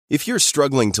If you're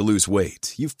struggling to lose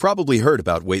weight, you've probably heard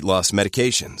about weight loss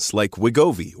medications like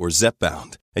Wegovy or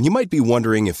Zepbound, and you might be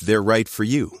wondering if they're right for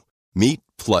you. Meet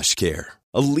PlushCare,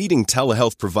 a leading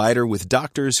telehealth provider with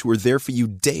doctors who are there for you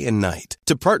day and night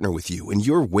to partner with you in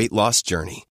your weight loss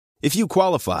journey. If you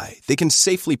qualify, they can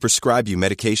safely prescribe you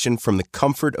medication from the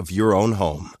comfort of your own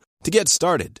home. To get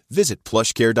started, visit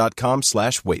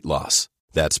plushcare.com/weightloss.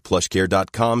 That's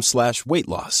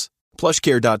plushcare.com/weightloss.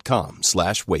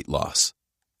 plushcare.com/weightloss.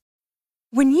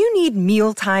 When you need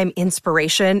mealtime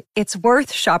inspiration, it's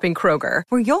worth shopping Kroger,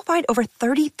 where you'll find over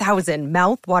 30,000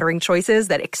 mouth-watering choices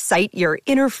that excite your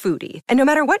inner foodie. And no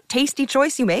matter what tasty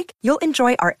choice you make, you'll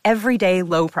enjoy our everyday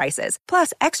low prices,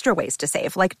 plus extra ways to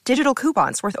save, like digital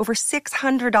coupons worth over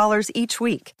 $600 each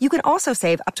week. You can also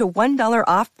save up to $1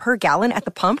 off per gallon at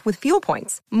the pump with fuel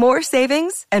points. More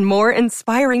savings and more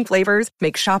inspiring flavors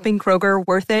make shopping Kroger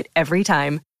worth it every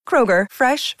time. Kroger,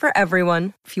 fresh for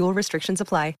everyone. Fuel restrictions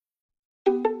apply.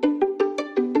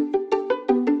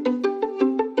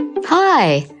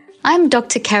 Hi, I'm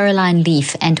Dr. Caroline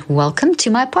Leaf, and welcome to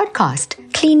my podcast,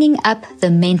 Cleaning Up the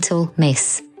Mental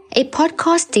Mess, a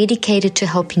podcast dedicated to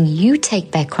helping you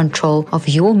take back control of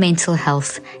your mental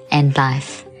health and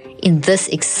life. In this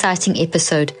exciting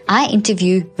episode, I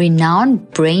interview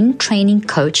renowned brain training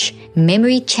coach,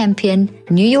 memory champion,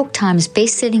 New York Times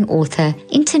bestselling author,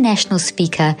 international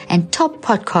speaker, and top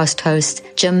podcast host,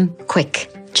 Jim Kwik.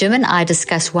 Jim and I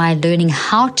discuss why learning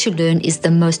how to learn is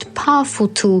the most powerful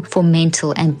tool for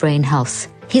mental and brain health.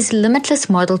 His limitless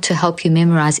model to help you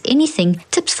memorize anything,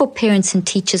 tips for parents and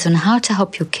teachers on how to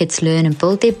help your kids learn and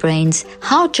build their brains,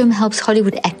 how Jim helps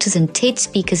Hollywood actors and TED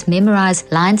speakers memorize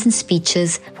lines and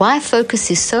speeches, why focus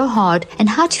is so hard, and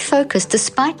how to focus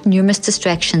despite numerous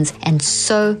distractions, and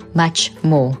so much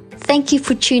more. Thank you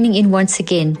for tuning in once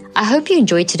again. I hope you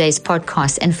enjoyed today's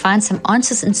podcast and find some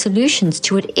answers and solutions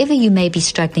to whatever you may be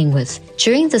struggling with.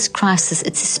 During this crisis,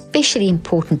 it's especially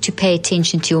important to pay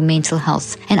attention to your mental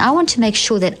health, and I want to make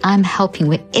sure that I'm helping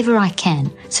wherever I can.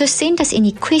 So send us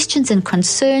any questions and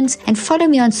concerns, and follow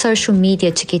me on social media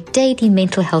to get daily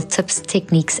mental health tips,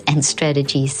 techniques, and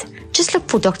strategies. Just look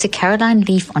for Dr. Caroline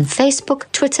Leaf on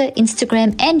Facebook, Twitter,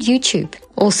 Instagram, and YouTube.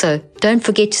 Also, don't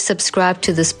forget to subscribe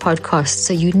to this podcast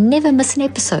so you never miss an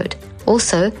episode.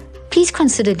 Also, please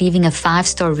consider leaving a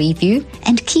 5-star review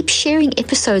and keep sharing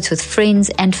episodes with friends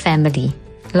and family.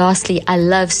 Lastly, I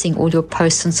love seeing all your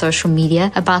posts on social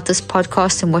media about this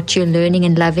podcast and what you're learning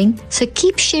and loving, so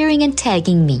keep sharing and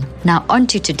tagging me. Now on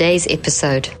to today's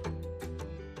episode.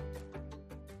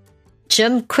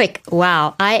 Jim Kwik,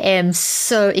 wow, I am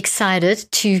so excited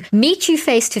to meet you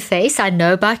face to face. I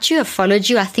know about you. I've followed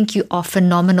you. I think you are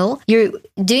phenomenal. You're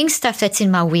doing stuff that's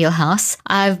in my wheelhouse.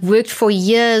 I've worked for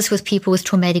years with people with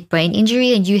traumatic brain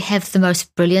injury, and you have the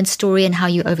most brilliant story and how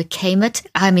you overcame it.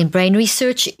 I'm in brain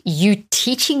research. You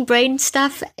teaching brain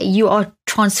stuff. You are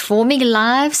transforming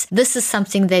lives. This is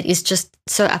something that is just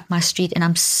so up my street, and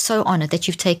I'm so honored that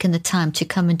you've taken the time to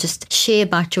come and just share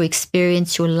about your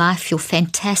experience, your life, your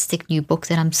fantastic new book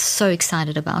that I'm so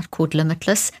excited about called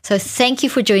Limitless. So thank you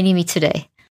for joining me today.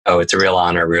 Oh, it's a real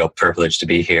honor, a real privilege to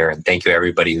be here. And thank you,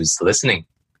 everybody who's listening.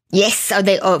 Yes,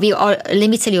 let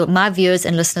me tell you, my viewers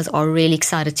and listeners are really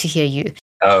excited to hear you.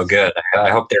 Oh, good. I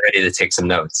hope they're ready to take some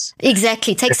notes.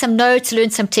 Exactly. Take some notes,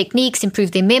 learn some techniques,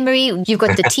 improve their memory. You've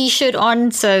got the T-shirt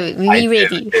on, so we're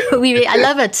ready. I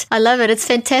love it. I love it. It's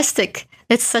fantastic.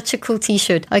 It's such a cool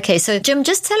T-shirt. Okay, so Jim,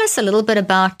 just tell us a little bit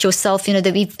about yourself. You know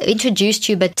that we've introduced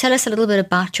you, but tell us a little bit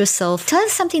about yourself. Tell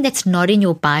us something that's not in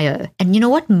your bio. And you know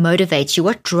what motivates you?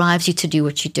 What drives you to do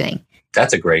what you're doing?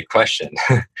 That's a great question.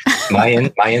 My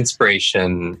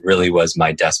inspiration really was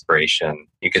my desperation.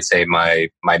 You could say my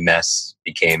mess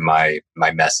became my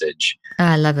message. Oh,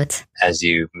 I love it. As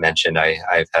you mentioned,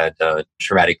 I've had a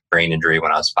traumatic brain injury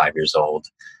when I was 5 years old,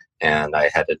 and I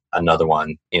had another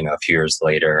one, a few years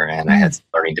later, and I had some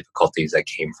learning difficulties that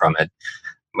came from it.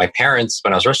 My parents,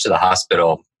 when I was rushed to the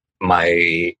hospital,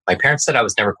 my parents said I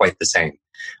was never quite the same.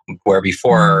 Where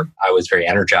before I was very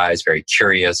energized, very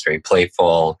curious, very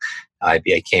playful, I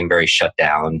became very shut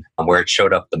down. Where it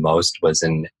showed up the most was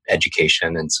in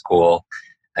education and school.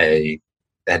 I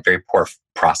had very poor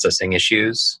processing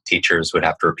issues. Teachers would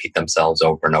have to repeat themselves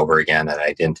over and over again,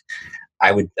 and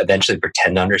I would eventually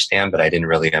pretend to understand, but I didn't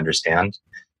really understand.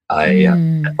 I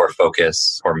had poor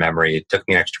focus, poor memory. It took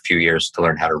me an extra few years to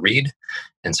learn how to read,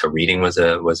 and so reading was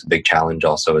a big challenge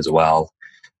also as well.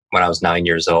 When I was 9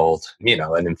 years old,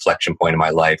 an inflection point in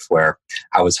my life where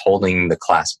I was holding the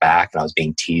class back and I was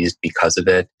being teased because of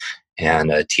it.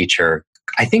 And a teacher,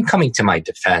 I think coming to my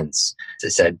defense,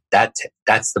 said,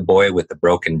 that's the boy with the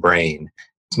broken brain.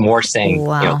 more saying,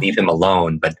 Wow. leave him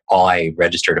alone. But all I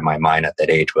registered in my mind at that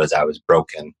age was I was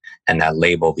broken, and that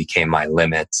label became my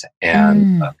limit.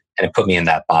 And it put me in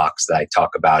that box that I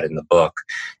talk about in the book,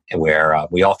 and where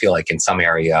we all feel like in some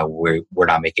area we're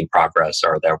not making progress,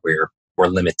 or that we're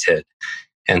limited.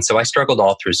 And so I struggled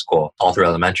all through school, all through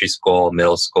elementary school,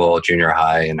 middle school, junior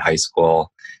high, and high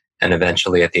school. And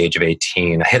eventually at the age of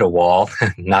 18, I hit a wall,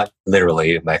 not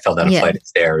literally, but I fell down a flight of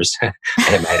stairs. I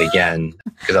hit my head again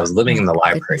because I was living in the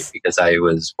library because I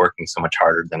was working so much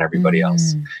harder than everybody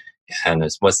else. And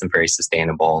it wasn't very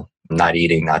sustainable, not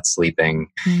eating, not sleeping.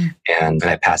 And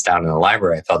I passed out in the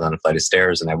library. I fell down a flight of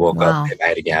stairs and I woke up, hit my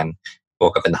head again.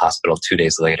 Woke up in the hospital 2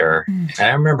 days later. And I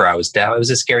remember I was down. It was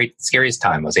the scariest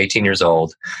time. I was 18 years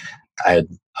old. I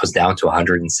was down to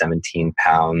 117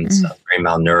 pounds, very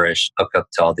malnourished, hooked up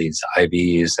to all these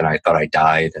IVs, and I thought I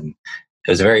died. And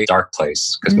it was a very dark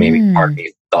place because maybe part of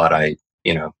me thought I,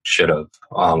 should have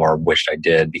or wished I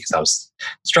did, because I was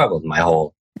struggled my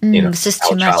whole, it's just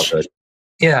too childhood. much.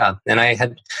 Yeah, and I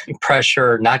had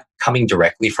pressure not coming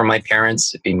directly from my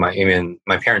parents. Even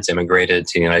my parents immigrated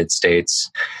to the United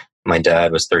States. My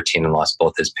dad was 13 and lost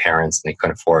both his parents, and they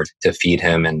couldn't afford to feed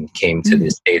him, and came to the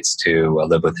States to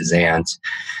live with his aunt.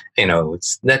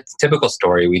 It's that typical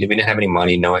story. We didn't have any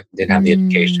money, didn't have the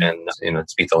education, to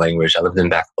speak the language. I lived in the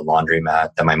back of the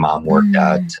laundromat that my mom worked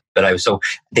at. But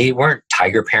they weren't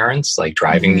tiger parents, like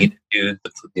driving me to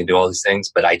do all these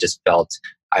things. But I just felt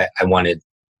I wanted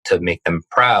to make them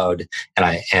proud,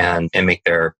 and make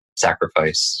their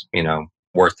sacrifice,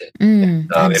 worth it.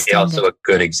 It'd be also a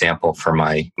good example for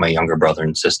my younger brother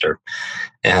and sister.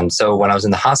 And so when I was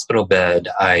in the hospital bed,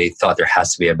 I thought there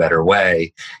has to be a better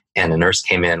way. And a nurse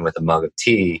came in with a mug of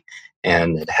tea,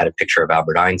 and it had a picture of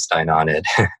Albert Einstein on it.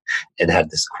 It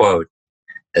had this quote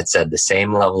that said, "The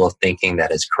same level of thinking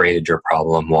that has created your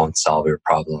problem won't solve your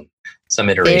problem." Some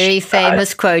iteration. Very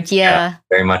famous quote, yeah.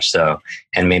 Very much so.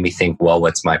 And made me think, well,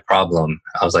 what's my problem?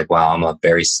 I was like, wow, I'm a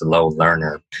very slow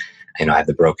learner. I have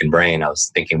the broken brain. I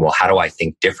was thinking, well, how do I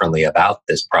think differently about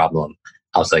this problem?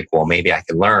 I was like, well, maybe I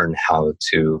could learn how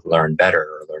to learn better,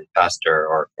 or learn faster,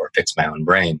 or fix my own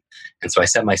brain. And so I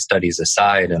set my studies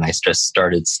aside and I just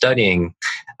started studying.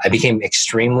 I became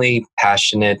extremely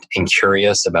passionate and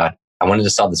curious about, I wanted to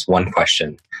solve this one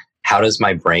question. How does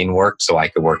my brain work so I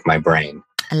could work my brain?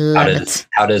 I love it.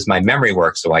 How does my memory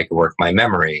work so I could work my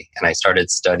memory? And I started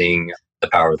studying the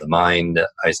power of the mind.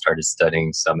 I started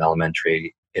studying some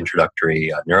elementary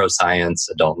introductory neuroscience,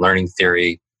 adult learning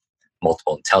theory,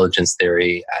 multiple intelligence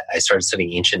theory. I started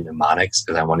studying ancient mnemonics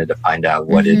because I wanted to find out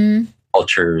what did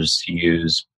cultures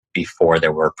use before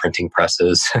there were printing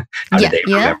presses. How did they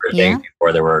remember things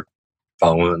before there were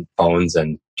phones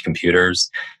and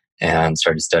computers? And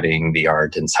started studying the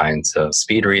art and science of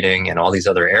speed reading and all these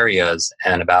other areas.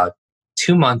 And about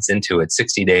 2 months into it,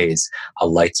 60 days, a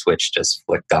light switch just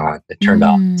flicked on. It turned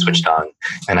on, switched on.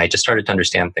 And I just started to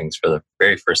understand things for the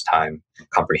very first time,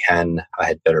 comprehend. I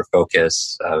had better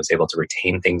focus. I was able to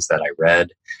retain things that I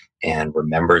read and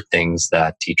remember things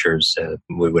that teachers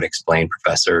would explain,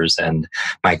 professors. And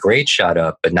my grades shot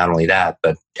up, but not only that,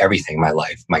 but everything in my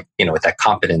life, with that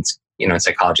competence, in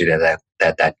psychology,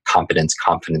 that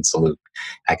competence loop.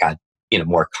 I got,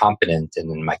 more competent, and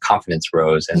then my confidence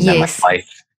rose, and then my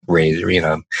life raised,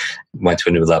 went to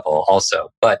a new level also.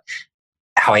 But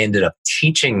how I ended up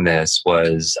teaching this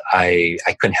was I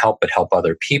couldn't help but help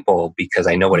other people, because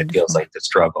I know what it feels like to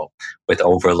struggle with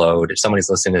overload. If somebody's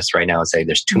listening to this right now and say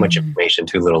there's too much information,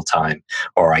 too little time,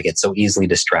 or I get so easily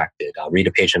distracted, I'll read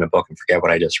a page in a book and forget what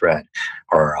I just read,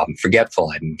 or I'm forgetful,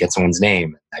 I can get someone's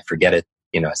name, I forget it,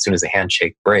 as soon as the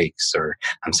handshake breaks, or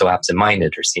I'm so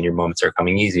absent-minded, or senior moments are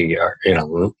coming easy, or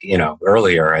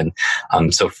earlier, and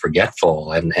I'm so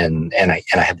forgetful, and I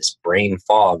have this brain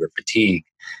fog or fatigue,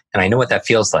 and I know what that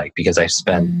feels like because I've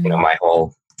spent my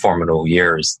whole formidable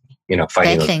years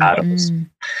fighting those battles.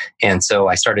 And so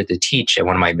I started to teach, and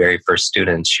one of my very first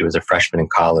students, she was a freshman in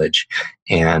college,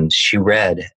 and she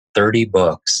read 30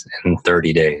 books in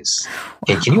 30 days. Wow.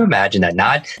 Okay, can you imagine that?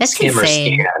 Not skim or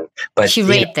scan, but she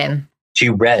read them. She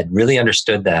read, really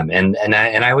understood them. And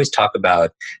I always talk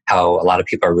about how a lot of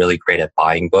people are really great at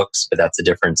buying books, but that's a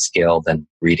different skill than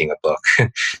reading a book.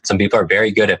 Some people are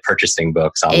very good at purchasing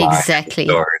books online, exactly, in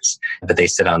stores, but they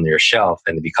sit on their shelf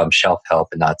and they become shelf help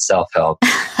and not self-help.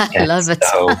 I love it.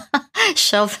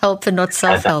 Shelf help and not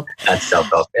self-help. Not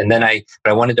self-help. And then I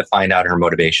wanted to find out her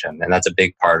motivation. And that's a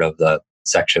big part of the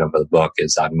section of the book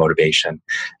is on motivation.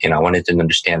 I wanted to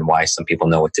understand why some people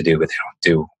know what to do, but they don't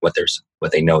do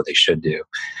what they know they should do.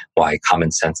 Why common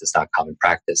sense is not common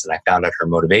practice. And I found out her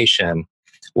motivation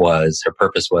was, her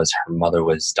purpose was, her mother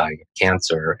was dying of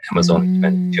cancer and was only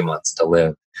given 2 months to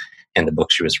live. and the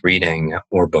books she was reading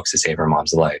were books to save her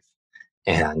mom's life.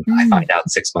 And I find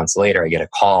out 6 months later, I get a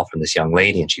call from this young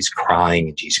lady, and she's crying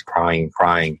and she's crying and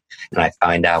crying. And I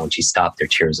find out when she stopped, they're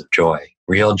tears of joy,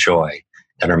 real joy,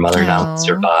 that her mother not only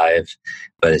survived,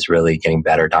 but is really getting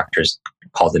better. Doctors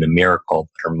called it a miracle,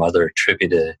 but her mother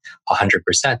attributed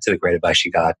 100% to the great advice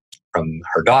she got from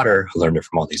her daughter, who learned it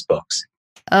from all these books.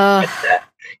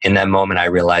 In that moment, I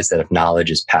realized that if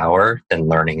knowledge is power, then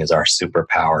learning is our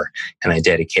superpower. And I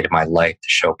dedicated my life to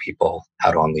show people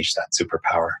how to unleash that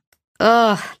superpower.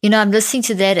 Oh, I'm listening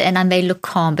to that and I may look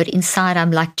calm, but inside I'm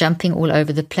like jumping all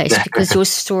over the place because your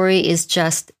story is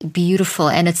just beautiful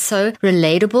and it's so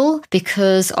relatable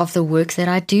because of the work that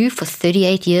I do. For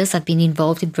 38 years, I've been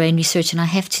involved in brain research. And I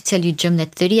have to tell you, Jim,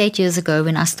 that 38 years ago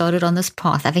when I started on this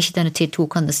path, I've actually done a TED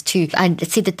talk on this too. I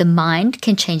said that the mind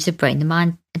can change the brain.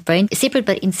 The brain is separate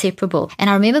but inseparable. And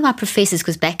I remember my professors,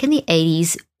 because back in the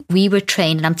 80s, we were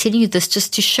trained, and I'm telling you this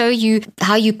just to show you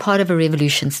how you're part of a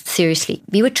revolution. Seriously,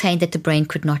 we were trained that the brain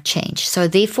could not change. So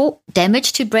therefore,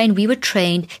 damage to brain, we were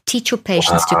trained, teach your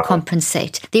patients to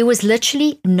compensate. There was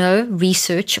literally no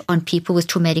research on people with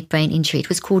traumatic brain injury. It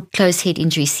was called closed head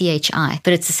injury, CHI,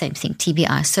 but it's the same thing,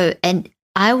 TBI. So, and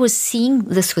I was seeing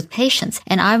this with patients,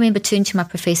 and I remember turning to my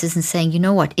professors and saying, you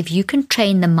know what, if you can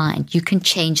train the mind, you can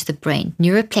change the brain.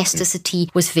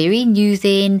 Neuroplasticity was very new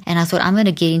then, and I thought, I'm going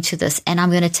to get into this, and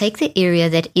I'm going to take the area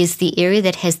that is the area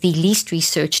that has the least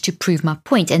research to prove my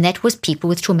point, and that was people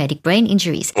with traumatic brain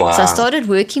injuries. Wow. So I started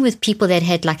working with people that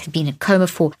had been in coma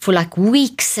for like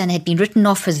weeks and had been written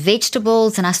off as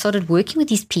vegetables, and I started working with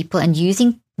these people and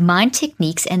using mind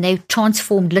techniques, and they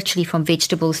transformed literally from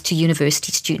vegetables to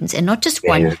university students, and not just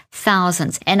one,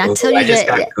 thousands. And I tell you, I just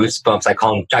got goosebumps. I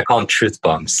call them truth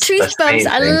bumps. Truth bumps.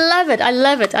 I love it. I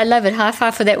love it. I love it. High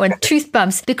five for that one. Truth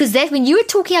bumps. Because that, when you were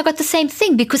talking, I got the same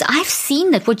thing, because I've seen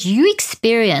that what you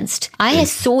experienced, I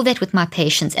saw that with my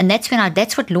patients, and that's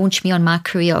what launched me on my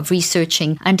career of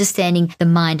researching, understanding the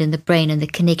mind and the brain and the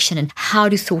connection, and how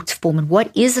do thoughts form, and what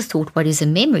is a thought, what is a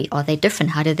memory, are they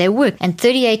different, how do they work? And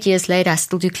 38 years later, I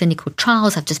still do clinical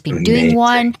trials. I've just been doing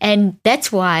one. And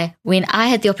that's why when I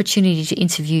had the opportunity to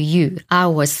interview you, I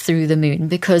was through the moon,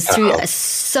 because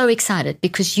so excited,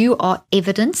 because you are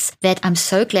evidence that I'm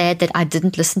so glad that I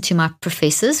didn't listen to my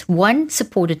professors. One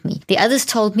supported me. The others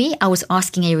told me I was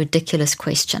asking a ridiculous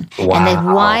question. Wow. And that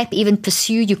why even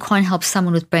pursue, you can't help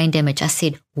someone with brain damage. I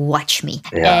said, watch me.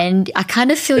 Yeah. And I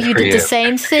kind of feel you did the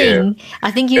same thing.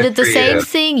 I think you did the same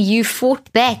thing. You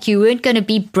fought back. You weren't going to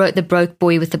be the broke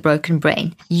boy with the broken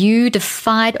brain. You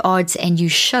defied odds, and you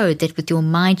showed that with your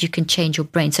mind, you can change your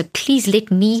brain. So please let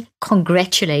me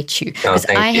congratulate you, because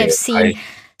I have seen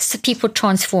people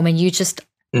transform, and you just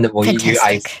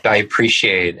fantastic. I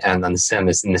appreciate, and in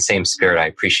the same spirit, I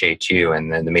appreciate you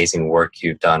and the amazing work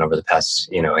you've done over the past,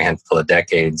 handful of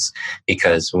decades,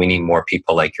 because we need more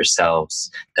people like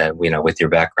yourselves that, with your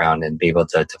background, and be able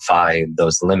to defy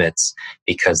those limits,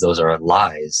 because those are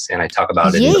lies. And I talk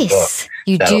about it in the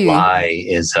book, that a lie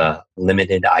is a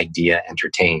limited idea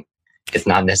entertained. It's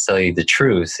not necessarily the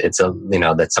truth. It's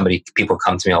that people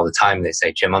come to me all the time and they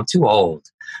say, Jim, I'm too old.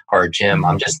 Or Jim,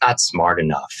 I'm just not smart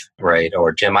enough, right?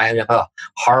 Or Jim, I have a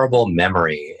horrible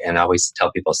memory. And I always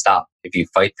tell people, stop. If you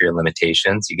fight for your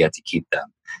limitations, you get to keep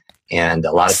them. And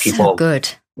a lot of people,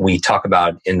 we talk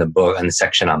about in the book, in the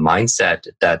section on mindset,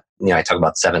 that I talk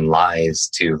about 7 lies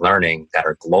to learning that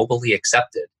are globally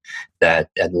accepted, that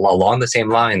along the same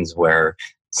lines where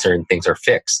certain things are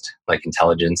fixed, like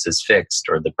intelligence is fixed,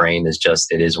 or the brain is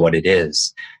just, it is what it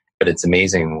is. But it's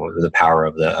amazing the power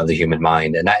of the human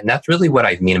mind. And that's really what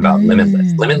I mean about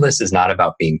limitless. Limitless is not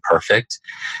about being perfect.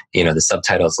 The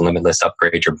subtitle is Limitless,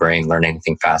 Upgrade Your Brain, Learn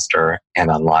Anything Faster, and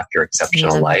Unlock Your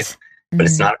Exceptional Life. But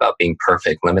it's not about being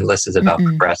perfect. Limitless is about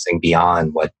progressing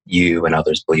beyond what you and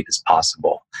others believe is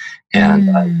possible. And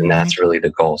that's really the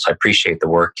goal. So I appreciate the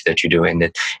work that you do and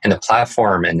the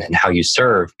platform and how you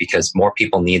serve, because more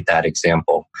people need that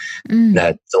example.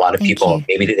 That a lot of people,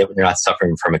 maybe they're not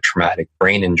suffering from a traumatic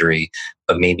brain injury,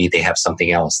 but maybe they have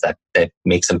something else that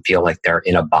makes them feel like they're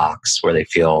in a box where they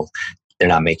feel they're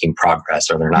not making progress,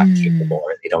 or they're not capable,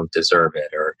 or they don't deserve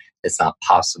it, or it's not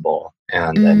possible.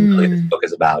 And really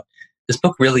this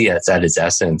book really, at its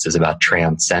essence, is about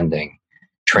transcending.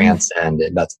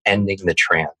 About ending the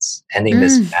trance, ending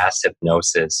this mass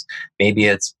hypnosis. Maybe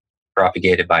it's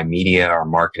propagated by media or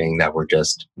marketing that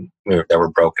we're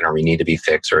broken, or we need to be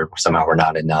fixed, or somehow we're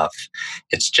not enough.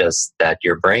 It's just that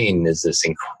your brain is this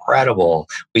incredible,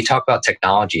 we talk about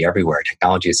technology everywhere.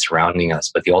 Technology is surrounding us,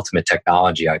 but the ultimate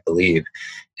technology, I believe,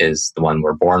 is the one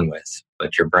we're born with.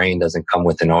 But your brain doesn't come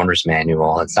with an owner's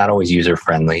manual. It's not always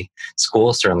user-friendly.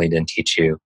 School certainly didn't teach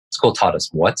you School taught us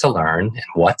what to learn and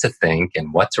what to think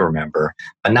and what to remember,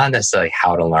 but not necessarily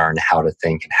how to learn, how to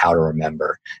think, and how to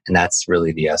remember. And that's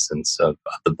really the essence of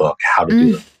the book, how to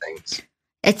do those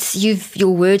things.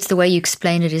 Your words, the way you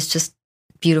explain it is just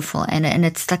beautiful, and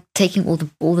it's like taking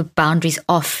all the boundaries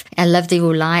off. I love the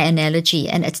lie analogy,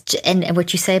 and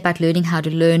what you say about learning how to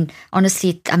learn.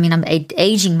 Honestly, I mean, I'm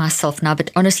aging myself now,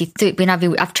 but honestly, when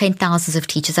I've trained thousands of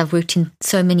teachers, I've worked in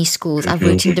so many schools, I've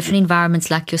worked in different environments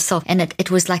like yourself, and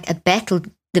it was like a battle.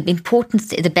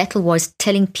 The battle was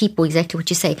telling people exactly what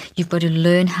you say. You've got to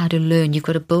learn how to learn. You've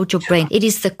got to build your brain. It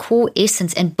is the core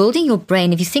essence. And building your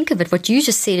brain, if you think of it, what you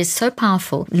just said is so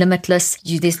powerful. Limitless.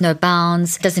 There's no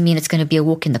bounds. Doesn't mean it's going to be a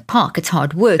walk in the park. It's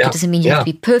hard work. It doesn't mean you have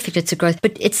to be perfect. It's a growth.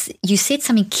 But you said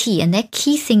something key. And that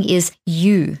key thing is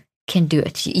you can do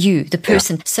it. You, the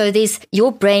person. Yeah. So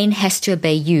your brain has to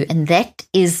obey you. And that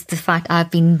is the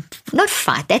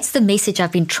that's the message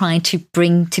I've been trying to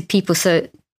bring to people. So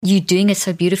you doing it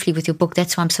so beautifully with your book.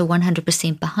 That's why I'm so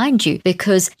 100% behind you,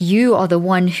 because you are the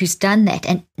one who's done that.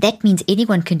 And that means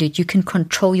anyone can do it. You can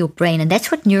control your brain. And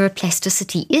that's what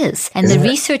neuroplasticity is. And the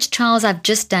research trials I've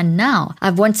just done now,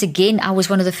 I was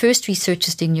one of the first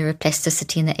researchers doing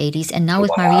neuroplasticity in the 80s. And now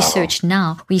with my research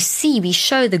now, we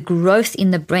show the growth in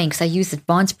the brain, because I use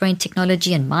advanced brain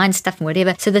technology and mind stuff and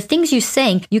whatever. So the things you're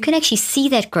saying, you can actually see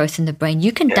that growth in the brain.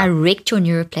 You can direct your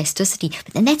neuroplasticity.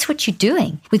 But then that's what you're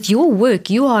doing. With your work,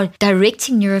 you are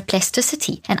directing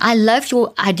neuroplasticity. And I love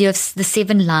your idea of the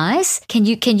 7 lies. Can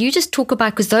you just talk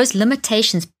about, because those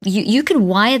limitations, you can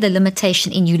wire the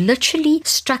limitation in. You literally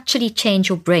structurally change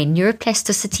your brain.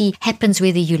 Neuroplasticity happens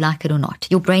whether you like it or not.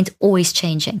 Your brain's always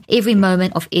changing every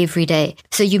moment of every day.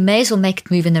 So you may as well make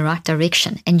it move in the right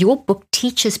direction. And your book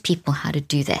teaches people how to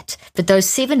do that. But those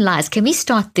 7 lies, can we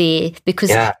start there?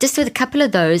 Because just with a couple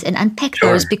of those and unpack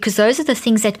those, because those are the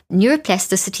things that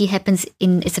neuroplasticity happens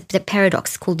in. It's a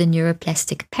paradox called the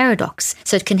neuroplastic paradox.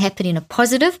 So it can happen in a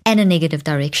positive and a negative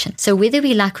direction. So whether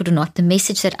we like it or not, the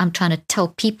message that I'm trying to tell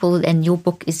people, and your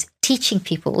book is teaching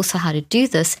people also how to do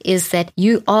this, is that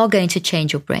you are going to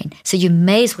change your brain. So you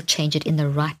may as well change it in the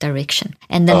right direction.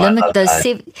 And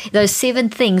those 7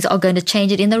 things are going to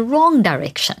change it in the wrong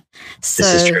direction. So,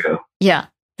 this is true. Yeah.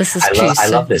 This is true. I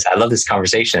love this. I love this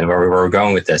conversation where we're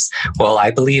going with this. Well, I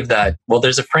believe that,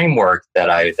 there's a framework that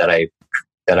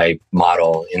I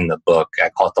model in the book. I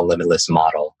call it the limitless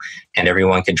model, and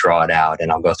everyone can draw it out.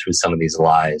 And I'll go through some of these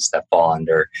lies that fall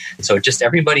under. So just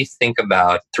everybody think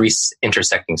about 3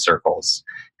 intersecting circles,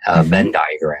 Venn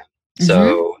diagram.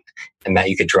 So, and that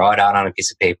you could draw it out on a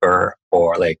piece of paper,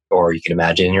 or you can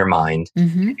imagine in your mind.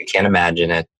 If you can't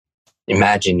imagine it,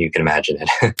 imagine you can imagine it.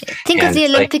 Think of the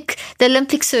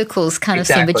Olympic circles kind of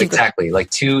thing. But exactly. Like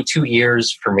two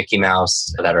ears for Mickey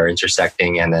Mouse that are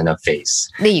intersecting, and then a face.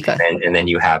 There you go. And then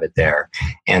you have it there.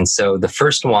 And so the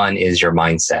first one is your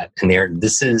mindset. And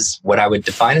this is what I would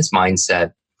define as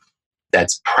mindset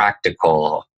that's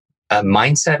practical. A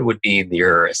mindset would be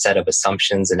your set of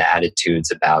assumptions and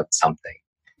attitudes about something.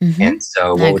 And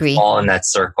so what would fall in that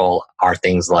circle are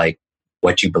things like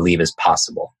what you believe is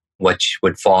possible. What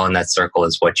would fall in that circle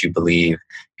is what you believe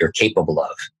you're capable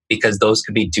of, because those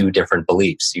could be 2 different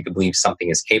beliefs. You could believe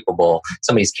somebody's capable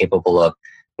of.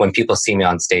 When people see me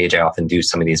on stage, I often do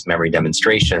some of these memory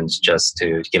demonstrations just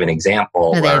to give an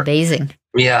example. Oh, they're amazing.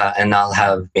 Yeah, and I'll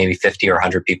have maybe 50 or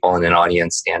 100 people in an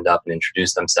audience stand up and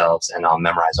introduce themselves, and I'll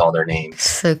memorize all their names.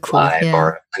 So cool. Or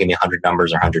I'll give me 100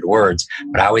 numbers or 100 words.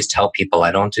 But I always tell people,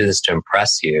 I don't do this to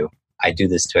impress you. I do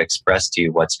this to express to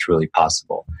you what's truly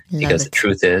possible. Because the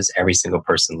truth is, every single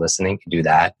person listening can do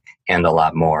that and a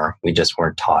lot more. We just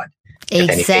weren't taught.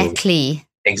 Exactly.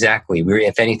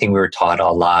 If anything, we were taught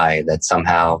a lie that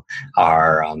somehow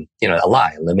our, a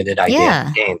limited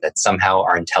idea game, that somehow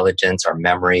our intelligence, our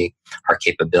memory, our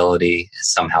capability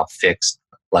is somehow fixed,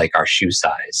 like our shoe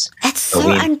size. That's so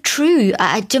untrue.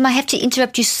 Jim, I have to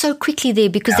interrupt you so quickly there,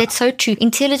 because that's so true.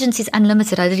 Intelligence is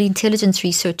unlimited. I did intelligence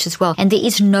research as well. And there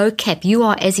is no cap. You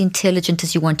are as intelligent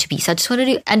as you want to be. So I just wanted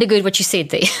to undergird what you said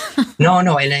there. No.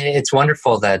 And it's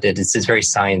wonderful that it's very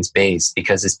science-based,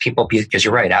 because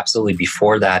you're right. Absolutely.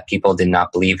 Before that, people did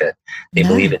not believe it. They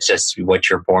believe it's just what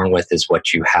you're born with is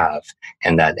what you have.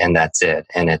 And that's it.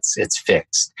 And it's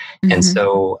fixed. And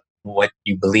so what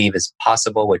you believe is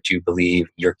possible, what you believe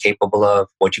you're capable of,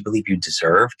 what you believe you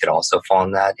deserve could also fall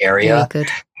in that area. Very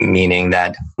good. Meaning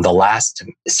that the last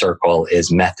circle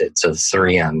is method. So the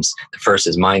 3 M's. The first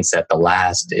is mindset. The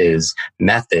last is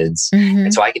methods.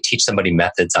 And so I could teach somebody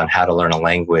methods on how to learn a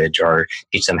language, or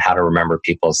teach them how to remember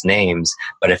people's names.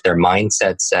 But if their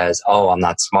mindset says, oh, I'm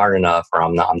not smart enough, or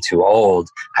I'm too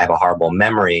old, I have a horrible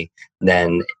memory,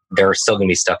 then they're still going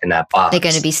to be stuck in that box. They're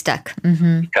going to be stuck.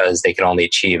 Mm-hmm. Because they can only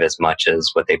achieve as much as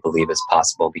what they believe is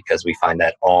possible, because we find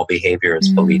that all behavior is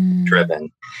belief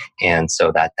driven. And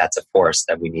so that's a force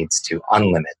that we need to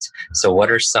unlimit. So what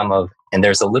are some of, and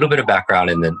there's a little bit of background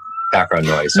in the background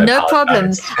noise. So no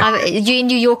problem. You're in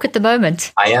New York at the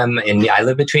moment. I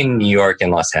live between New York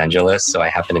and Los Angeles. So I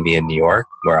happen to be in New York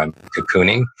where I'm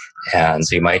cocooning. And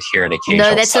so you might hear an occasional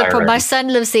No, that's siren. no problem. My son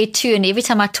lives there too. And every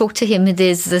time I talk to him,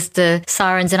 there's the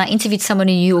sirens. And I interviewed someone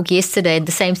in New York yesterday.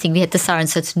 The same thing. We had the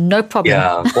sirens. So it's no problem.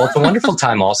 Yeah. Well, it's a wonderful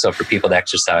time also for people to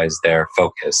exercise their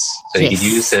focus. So you could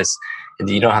use this.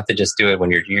 You don't have to just do it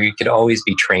when you could always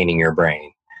be training your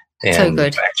brain. And so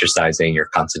good. Exercising your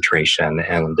concentration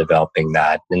and developing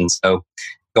that. And so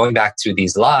going back to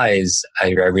these lies, I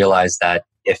realized that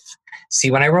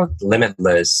when I wrote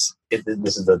Limitless,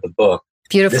 this is the book.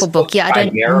 Beautiful book. Yeah,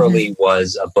 primarily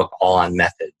was a book all on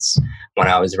methods. When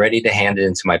I was ready to hand it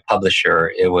into my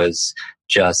publisher, it was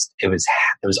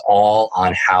all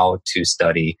on how to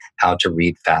study, how to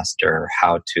read faster,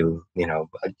 how to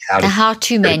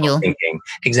manual. Thinking.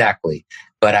 Exactly.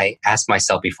 But I asked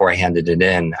myself before I handed it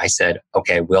in, I said,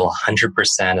 okay, will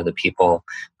 100% of the people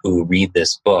who read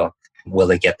this book, will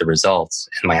they get the results?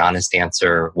 And my honest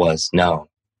answer was no.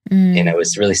 And it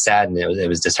was really sad, and it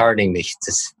was disheartening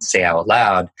to say out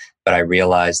loud, but I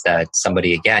realized that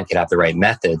somebody, again, could have the right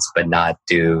methods, but not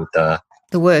do the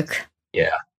work. Yeah.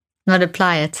 Not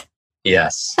apply it.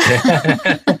 Yes.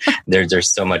 There's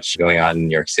so much going on in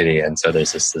New York City. And so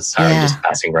there's this siren just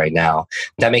passing right now.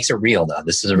 That makes it real, though.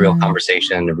 This is a real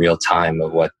conversation, a real time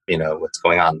of what's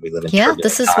going on. We live in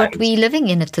this is times. What we're living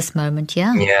in at this moment.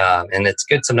 Yeah. Yeah. And it's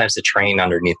good sometimes to train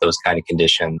underneath those kind of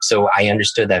conditions. So I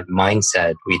understood that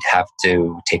mindset, we'd have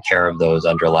to take care of those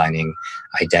underlining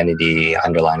identity,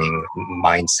 underlining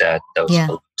mindset, those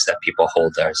beliefs that people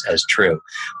hold as true.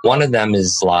 One of them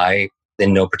is lie.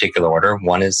 In no particular order.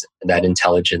 One is that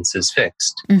intelligence is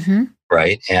fixed,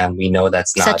 right? And we know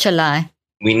that's not such a lie.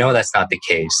 We know that's not the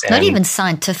case. Not even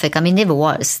scientific. I mean, never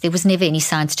was. There was never any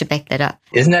science to back that up.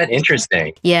 Isn't that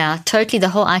interesting? Yeah, totally. The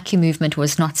whole IQ movement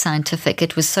was not scientific.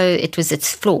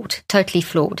 It's flawed, totally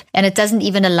flawed. And it doesn't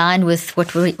even align with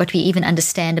what we even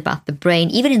understand about the brain.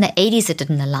 Even in the 80s, it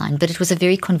didn't align, but it was a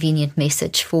very convenient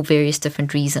message for various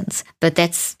different reasons. But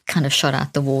that's kind of shot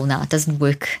out the wall now. It doesn't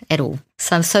work at all.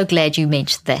 So I'm so glad you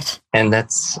mentioned that. And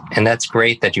that's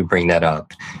great that you bring that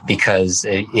up, because,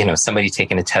 somebody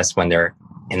taking a test when they're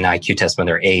an IQ test when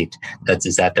they're 8,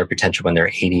 is that their potential when they're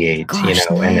 88,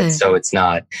 no. And it's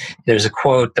not. There's a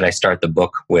quote that I start the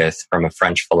book with from a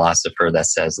French philosopher that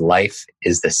says, life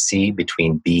is the C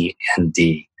between B and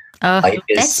D. Oh, life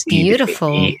is that's C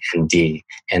beautiful. B and D.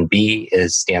 And B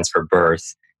stands for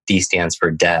birth, D stands for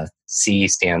death, C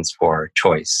stands for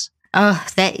choice. Oh,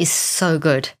 that is so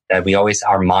good. That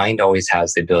our mind always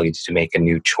has the ability to make a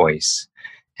new choice.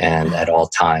 And at all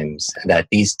times, that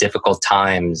these difficult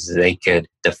times, they could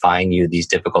define you. These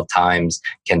difficult times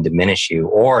can diminish you,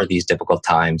 or these difficult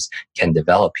times can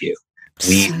develop you.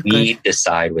 We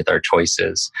decide with our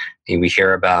choices. We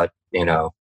hear about,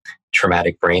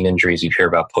 traumatic brain injuries. We hear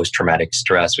about post-traumatic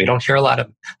stress. We don't hear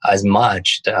as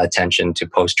much attention to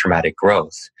post-traumatic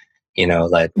growth.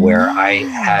 Where I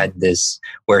had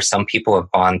where some people have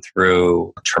gone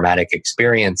through traumatic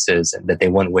experiences that they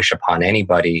wouldn't wish upon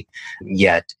anybody,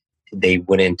 yet they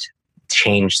wouldn't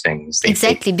change things.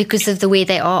 Exactly, because of the way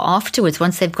they are afterwards,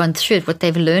 once they've gone through it, what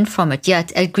they've learned from it. Yeah,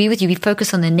 I agree with you. We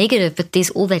focus on the negative, but there's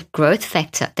all that growth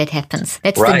factor that happens.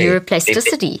 That's right. The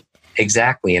neuroplasticity.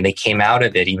 Exactly. And they came out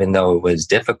of it, even though it was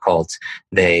difficult,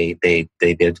 they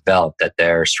developed that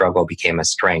their struggle became a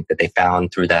strength, that they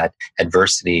found through that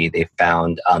adversity, they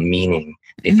found a meaning,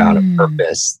 they found a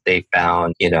purpose, they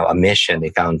found, a mission,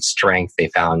 they found strength, they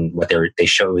found what they were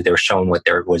shown what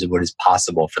is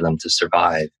possible for them to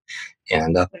survive.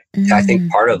 And I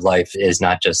think part of life is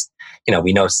not just,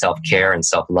 we know self-care and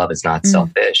self-love is not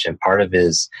selfish. And part of it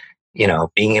is,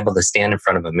 being able to stand in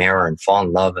front of a mirror and fall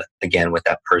in love again with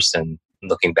that person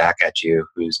looking back at you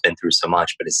who's been through so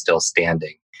much, but is still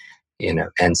standing,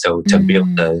 and so to be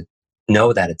able to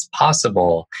know that it's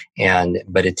possible,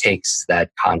 but it takes that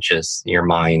your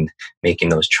mind making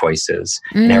those choices.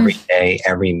 And every day,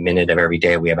 every minute of every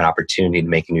day, we have an opportunity to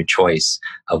make a new choice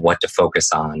of what to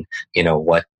focus on,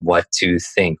 what to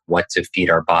think, what to feed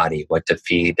our body, what to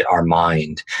feed our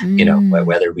mind,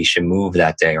 whether we should move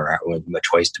that day, or a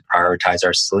choice to prioritize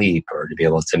our sleep, or to be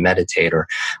able to meditate, or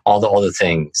all the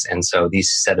things. And so these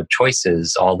set of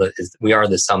choices, we are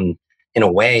the sum in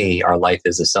a way, our life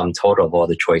is a sum total of all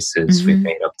the choices we've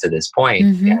made up to this point,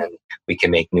 and we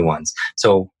can make new ones.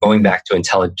 So going back to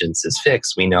intelligence is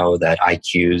fixed, we know that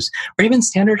IQs or even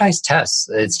standardized tests,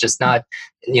 it's just not,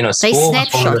 They school.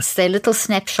 snapshots, they're little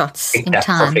snapshots in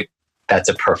time. Perfect. That's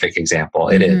a perfect example.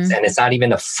 It is. And it's not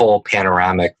even a full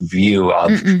panoramic view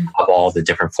of all the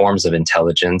different forms of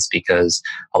intelligence, because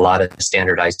a lot of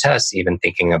standardized tests, even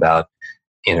thinking about,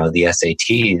 the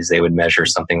SATs, they would measure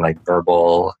something like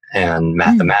verbal and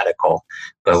mathematical.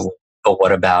 But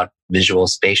what about visual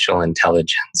spatial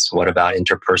intelligence? What about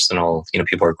interpersonal?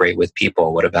 People are great with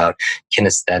people. What about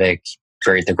kinesthetic?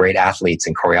 The great athletes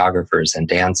and choreographers and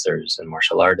dancers and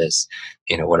martial artists.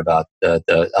 What about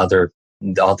the other,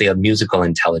 all the musical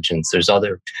intelligence? There's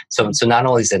other, so not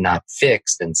only is it not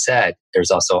fixed and set,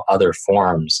 there's also other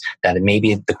forms that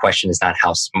maybe the question is not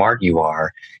how smart you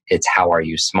are, it's how are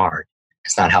you smart?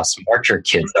 It's not how smart your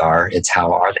kids are, it's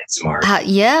how are they smart?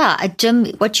 Jim,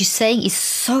 what you're saying is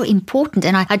so important.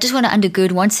 And I just want to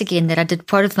undergird once again that I did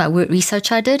part of my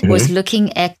research I did was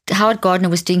looking at Howard Gardner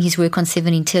was doing his work on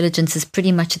 7 intelligences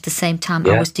pretty much at the same time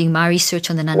I was doing my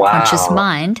research on the unconscious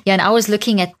mind. Yeah, and I was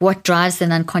looking at what drives the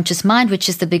unconscious mind, which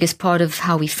is the biggest part of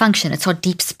how we function. It's our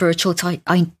deep spiritual,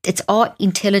 it's our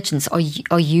intelligence, our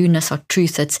you-ness, our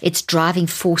truth. It's driving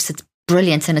force, it's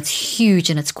brilliance, and it's huge,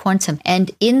 and it's quantum.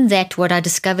 And in that, what I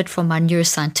discovered from my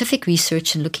neuroscientific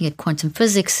research and looking at quantum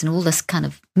physics and all this kind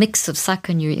of mix of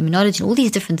psychoneuroimmunology and all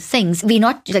these different things, we're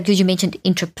not, like you mentioned,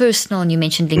 interpersonal, and you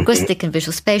mentioned linguistic and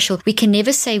visual spatial. We can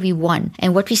never say we won.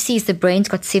 And what we see is the brain's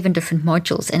got 7 different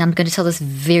modules. And I'm going to tell this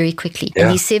very quickly.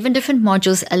 And these 7 different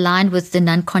modules align with the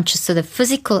non-conscious. So the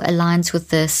physical aligns with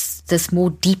this more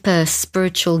deeper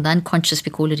spiritual, non-conscious,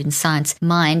 we call it in science,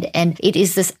 mind. And it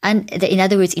is this, in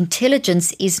other words,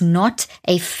 intelligence is not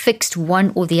a fixed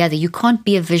one or the other. You can't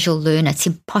be a visual learner. It's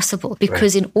impossible,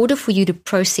 because in order for you to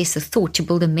process a thought, to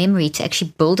build a memory, to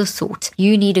actually build a thought,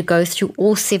 you need to go through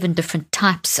all 7 different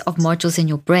types of modules in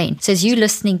your brain. So as you're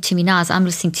listening to me now, as I'm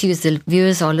listening to you, as the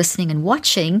viewers are listening and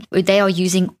watching, they are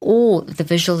using all the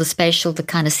visual, the spatial, the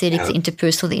kinesthetic, the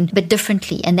interpersonal, but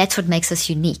differently. And that's what makes us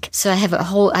unique. So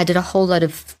I did a whole lot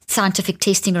of scientific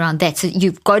testing around that. So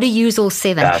you've got to use all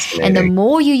 7. And the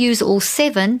more you use all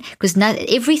 7, because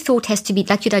every thought has to be,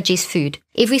 like you digest food,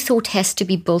 every thought has to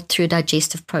be built through a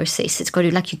digestive process. It's got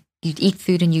to, like you eat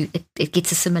food and it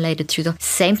gets assimilated through the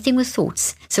same thing with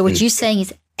thoughts. So what you're saying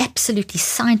is absolutely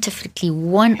scientifically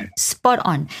one spot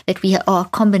on, that we are a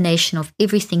combination of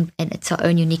everything, and it's our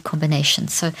own unique combination.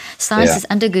 So science is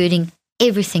undergirding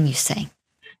everything you're saying.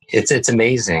 It's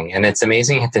amazing. And it's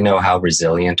amazing to know how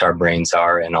resilient our brains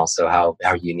are, and also how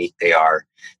unique they are,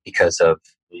 because of,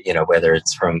 whether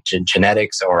it's from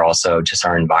genetics or also just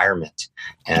our environment.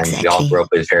 And we all grow up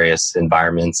with various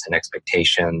environments and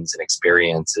expectations and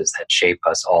experiences that shape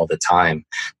us all the time.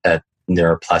 That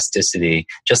neuroplasticity,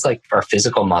 just like our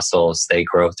physical muscles, they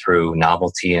grow through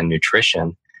novelty and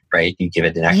nutrition, right? You give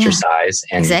it an exercise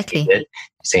and you feed it.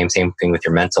 Same thing with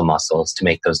your mental muscles to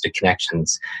make those good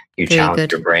connections. You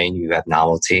challenge your brain, you have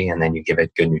novelty, and then you give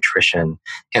it good nutrition.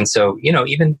 And so,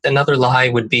 even another lie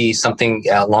would be something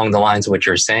along the lines of what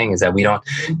you're saying, is that we don't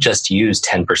just use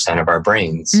 10% of our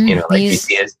brains. You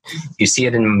see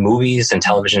it in movies and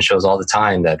television shows all the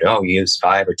time that, you use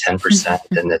 5 or 10%,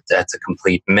 and that's a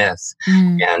complete myth.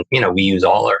 And, we use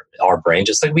all our brain,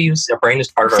 just like we use our brain as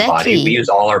part of our body. We use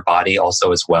all our body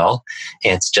also as well.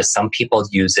 And it's just some people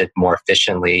use it more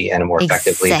efficiently and more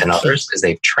effectively than others, because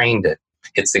they've trained it.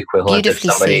 It's the equivalent of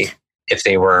somebody, if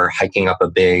they were hiking up a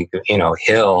big,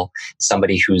 hill,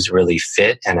 somebody who's really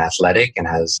fit and athletic and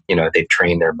has, they've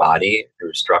trained their body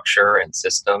through structure and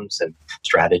systems and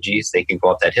strategies, they can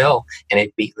go up that hill and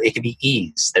it could be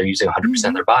ease. They're using 100%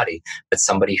 of their body. But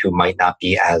somebody who might not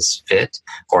be as fit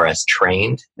or as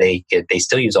trained, they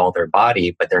still use all their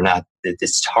body, but they're not.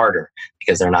 It's harder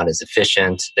because they're not as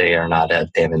efficient. They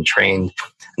haven't trained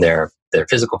their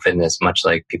physical fitness, much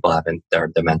like people haven't their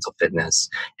mental fitness.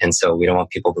 And so we don't want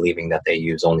people believing that they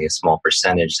use only a small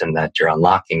percentage and that you're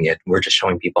unlocking it. We're just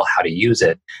showing people how to use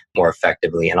it more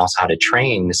effectively, and also how to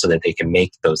train so that they can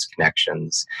make those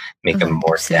connections, make them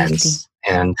more dense.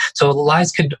 And so the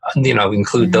lies could,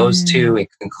 include those two.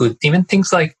 It could include even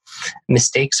things like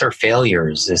mistakes or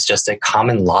failures. Is just a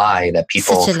common lie that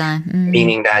people,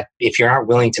 meaning that if you're not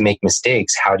willing to make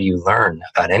mistakes, how do you learn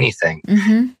about anything?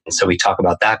 And so we talk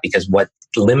about that, because what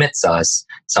limits us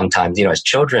sometimes, as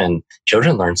children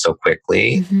learn so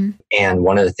quickly. And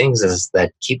one of the things is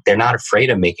that they're not afraid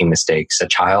of making mistakes. A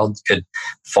child could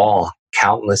fall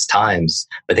countless times,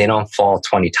 but they don't fall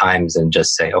 20 times and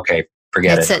just say, okay,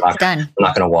 forget That's it. Done. I'm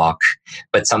not going to walk.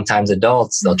 But sometimes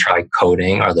adults, they'll try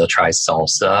coding, or they'll try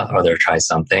salsa, or they'll try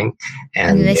something,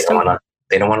 and they don't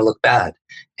want to look bad.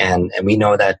 And we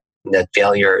know that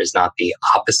failure is not the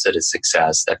opposite of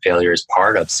success. That failure is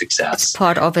part of success. It's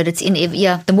part of it. It's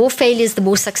the more failures, the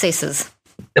more successes.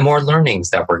 The more learnings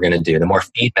that we're going to do, the more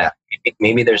feedback.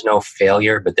 Maybe there's no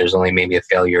failure, but there's only maybe a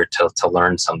failure to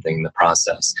learn something in the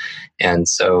process. And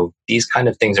so these kind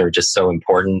of things are just so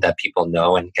important that people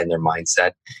know and get in their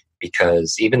mindset,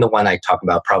 because even the one I talk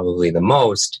about probably the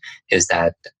most is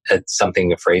that it's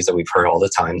a phrase that we've heard all the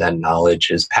time, that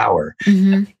knowledge is power.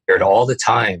 Mm-hmm. We hear it all the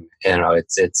time.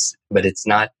 But it's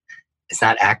not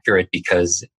accurate,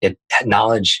 because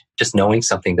knowledge, just knowing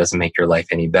something doesn't make your life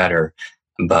any better.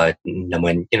 But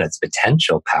when, it's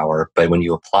potential power, but when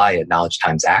you apply it, knowledge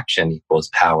times action equals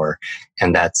power.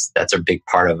 And that's a big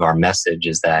part of our message,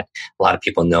 is that a lot of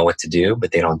people know what to do,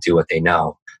 but they don't do what they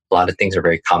know. A lot of things are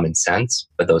very common sense,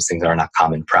 but those things are not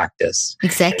common practice.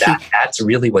 Exactly. That's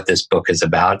really what this book is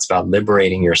about. It's about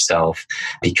liberating yourself,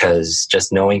 because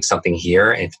just knowing something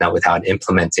here, if not without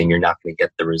implementing, you're not going to get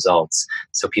the results.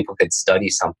 So people could study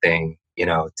something,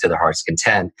 to their heart's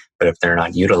content, but if they're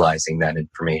not utilizing that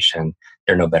information,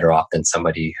 they're no better off than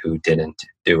somebody who didn't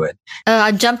do it.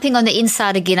 I'm jumping on the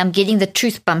inside again. I'm getting the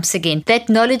truth bumps again. That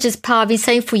knowledge is power. I've been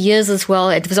saying for years as well.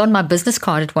 It was on my business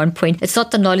card at one point. It's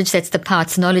not the knowledge that's the power.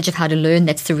 It's the knowledge of how to learn.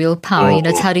 That's the real power.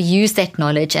 It's how to use that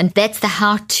knowledge. And that's the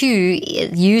how to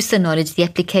use the knowledge, the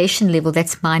application level.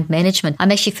 That's mind management.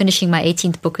 I'm actually finishing my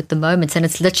 18th book at the moment, and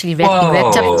it's literally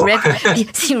wrapped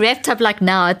up like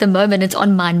now at the moment. It's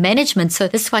on mind management. So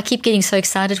this is why I keep getting so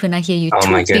excited when I hear you talk.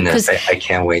 Oh my goodness. I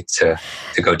can't wait to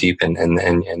go deep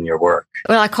in your work.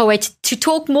 Well, I can't wait to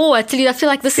talk more. I tell you, I feel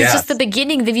like this is just the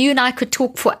beginning. You and I could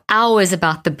talk for hours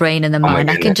about the brain and the mind.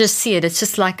 I can just see it. It's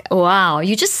just like, wow,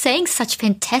 you're just saying such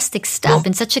fantastic stuff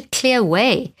in such a clear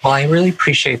way. Well, I really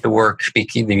appreciate the work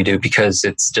that you do, because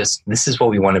it's just, this is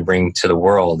what we want to bring to the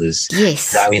world is,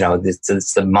 yes,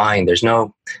 it's the mind. There's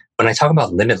no, when I talk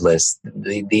about limitless,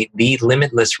 the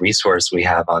limitless resource we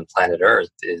have on planet Earth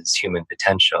is human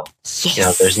potential.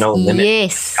 Yes. There's no limit.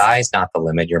 Yes. The sky's not the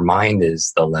limit. Your mind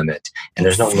is the limit. And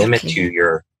there's no limit to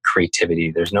your creativity.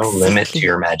 There's no limit to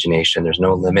your imagination. There's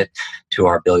no limit to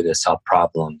our ability to solve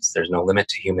problems. There's no limit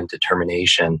to human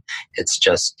determination. It's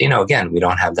just, again, we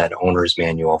don't have that owner's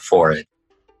manual for it.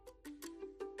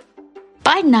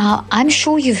 By now, I'm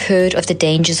sure you've heard of the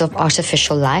dangers of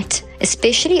artificial light,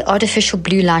 especially artificial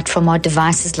blue light from our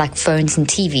devices like phones and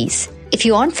TVs. If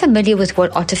you aren't familiar with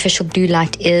what artificial blue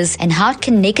light is and how it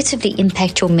can negatively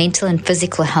impact your mental and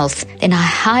physical health, then I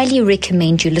highly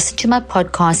recommend you listen to my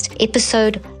podcast,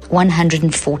 episode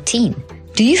 114.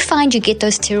 Do you find you get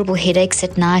those terrible headaches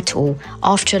at night or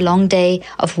after a long day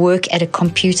of work at a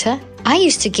computer? I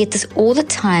used to get this all the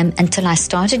time until I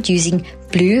started using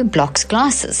BlueBlox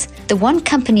glasses, the one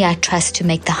company I trust to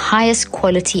make the highest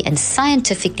quality and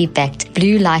scientifically backed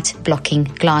blue light blocking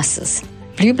glasses.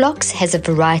 BlueBlox has a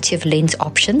variety of lens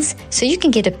options, so you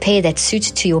can get a pair that suits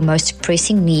to your most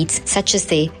pressing needs, such as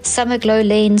their Summer Glow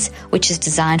lens, which is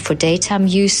designed for daytime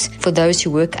use for those who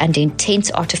work under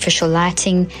intense artificial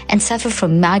lighting and suffer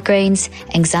from migraines,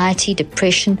 anxiety,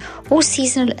 depression, or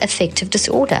seasonal affective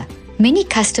disorder. Many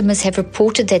customers have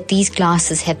reported that these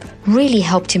glasses have really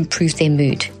helped improve their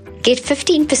mood. Get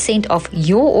 15% off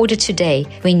your order today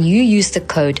when you use the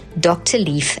code Dr.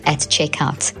 Leaf at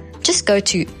checkout. Just go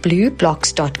to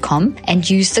blueblox.com and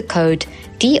use the code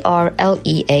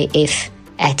DRLEAF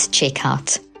at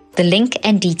checkout. The link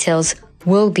and details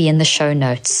will be in the show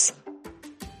notes.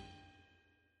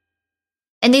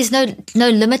 And there's no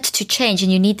limit to change,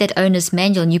 and you need that owner's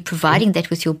manual, and you're providing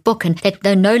that with your book, and that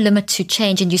there's no limit to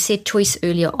change. And you said choice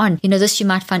earlier on. This you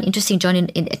might find interesting, John.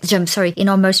 In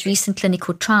our most recent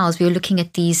clinical trials, we were looking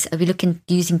at these. We're looking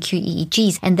using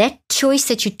QEEGs, and that choice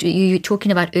that you're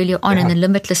talking about earlier on, and the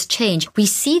limitless change. We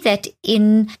see that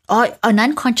in our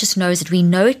unconscious knows it. We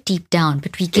know it deep down,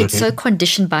 but we get so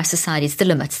conditioned by society. It's the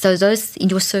limits. So those in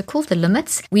your circle, the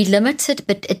limits, we limit it,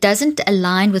 but it doesn't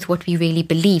align with what we really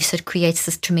believe. So it creates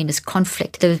this tremendous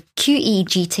conflict. The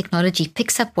QEEG technology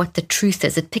picks up what the truth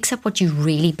is. It picks up what you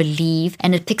really believe,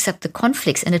 and it picks up the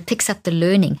conflicts, and it picks up the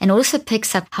learning, and also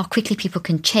picks up how quickly people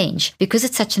can change. Because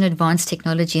it's such an advanced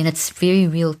technology and it's very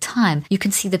real time, you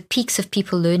can see the peaks of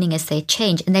people learning as they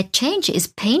change, and that change is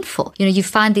painful. You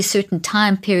find there's certain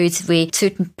time periods where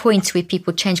certain points where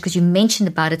people change, because you mentioned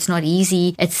about it's not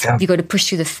easy. You got to push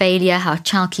through the failure, how a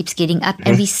child keeps getting up.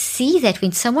 And we see that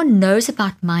when someone knows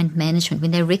about mind management,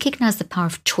 when they recognize the power power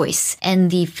of choice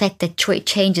and the fact that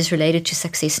change is related to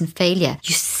success and failure,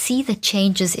 you see the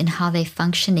changes in how they're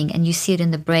functioning, and you see it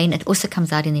in the brain. It also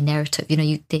comes out in the narrative.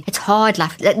 It's hard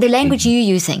life. The language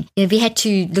you're using, if we had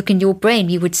to look in your brain,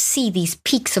 we would see these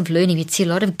peaks of learning. We'd see a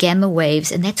lot of gamma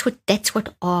waves, and that's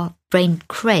what our brain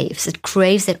craves. It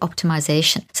craves that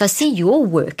optimization. So I see your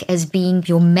work as being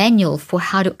your manual for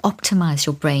how to optimize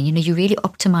your brain. You're really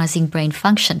optimizing brain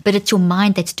function, but it's your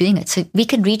mind that's doing it. So we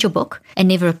can read your book and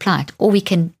never apply it, or we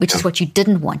can, which is what you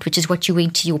didn't want, which is what you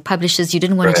went to your publishers. You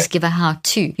didn't want to just give a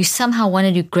how-to. You somehow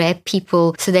wanted to grab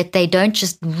people so that they don't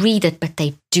just read it, but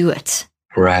they do it.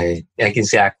 Right.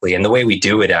 Exactly. And the way we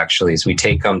do it actually is we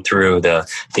take them through the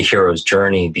hero's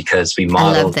journey, because we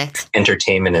model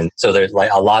entertainment. And so there's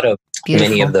like a lot of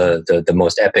many of the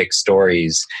most epic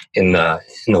stories in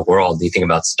the world. You think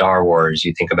about Star Wars,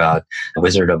 you think about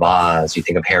Wizard of Oz, you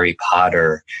think of Harry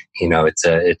Potter.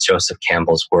 It's Joseph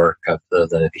Campbell's work of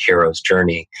the hero's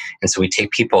journey. And so we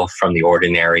take people from the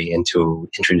ordinary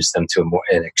introduce them to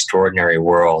an extraordinary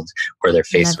world where they're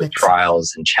faced with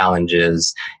trials and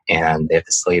challenges, and they have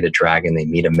to slay the dragon. They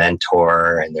meet a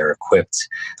mentor, and they're equipped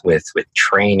with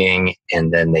training,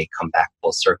 and then they come back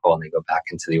full circle and they go back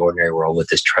into the ordinary world with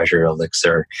this treasure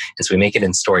elixir. And so we make it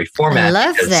in story format. I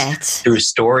love that. Through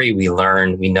story, we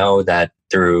know that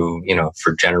through,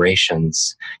 for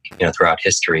generations, throughout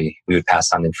history, we would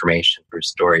pass on information through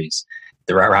stories.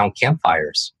 They're around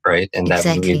campfires, right? And that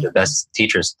the best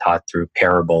teachers taught through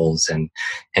parables,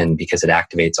 and because it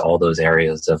activates all those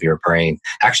areas of your brain.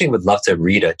 Actually, would love to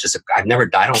read it.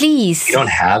 Please. We don't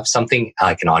have something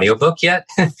like an audiobook yet.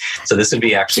 So this would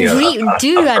be actually a I'd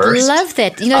love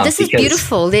that. This is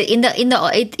beautiful. In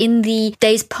the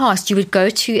days past, you would go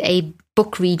to a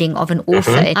book reading of an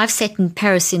author. Mm-hmm. I've sat in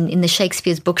Paris in the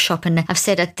Shakespeare's bookshop, and I've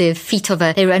sat at the feet of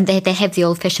they have the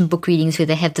old-fashioned book readings where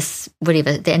they have this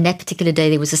whatever. And that particular day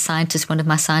there was a scientist, one of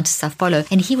my scientists I follow,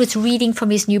 and he was reading from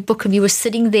his new book, and we were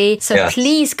sitting there. So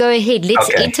please go ahead. Let's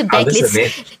enter back.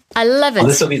 I love it. Well,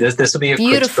 this will be a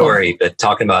quick story, but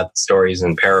talking about stories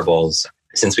and parables.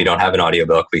 Since we don't have an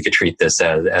audiobook, we could treat this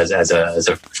as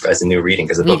a new reading,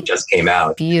 because the book just came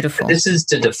out. Beautiful. This is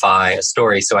to defy a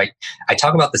story. So I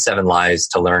talk about the 7 lies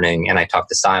to learning, and I talk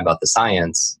to Sai about the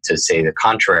science to say the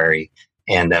contrary.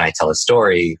 And then I tell a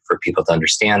story for people to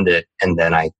understand it. And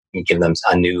then I give them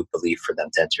a new belief for them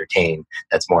to entertain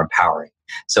that's more empowering.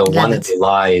 So one of the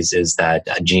lies is that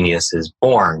a genius is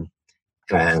born.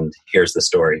 And here's the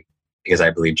story, because I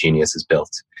believe genius is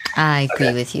built. I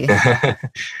agree with you.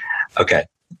 Okay.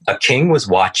 A king was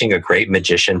watching a great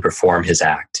magician perform his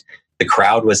act. The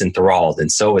crowd was enthralled, and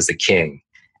so was the king.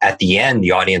 At the end,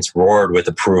 the audience roared with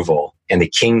approval, and the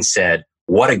king said,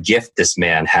 "What a gift this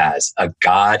man has, a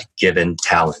God-given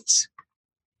talent."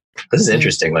 This is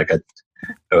interesting, like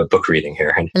a book reading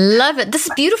here. I love it. This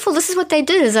is beautiful. This is what they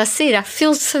did. As I said, I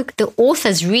feel so the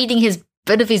author's reading his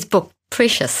bit of his book.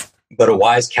 Precious. But a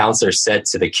wise counselor said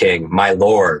to the king, "My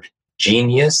lord,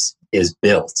 genius is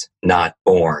built, not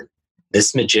born.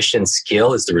 This magician's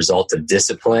skill is the result of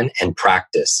discipline and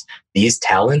practice. These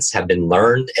talents have been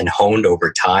learned and honed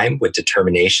over time with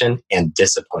determination and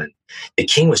discipline." The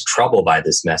king was troubled by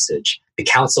this message. The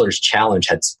counselor's challenge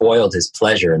had spoiled his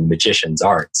pleasure in the magician's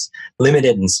arts.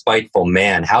 Limited and spiteful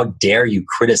man, how dare you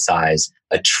criticize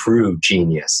a true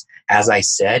genius? As I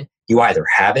said, you either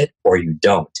have it or you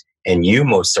don't, and you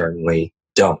most certainly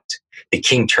don't. The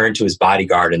king turned to his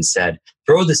bodyguard and said,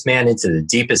 "Throw this man into the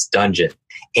deepest dungeon."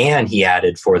 And he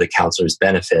added, for the counselor's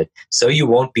benefit, "So you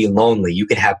won't be lonely. You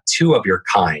can have 2 of your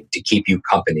kind to keep you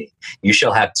company. You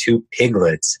shall have 2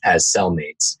 piglets as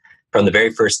cellmates." From the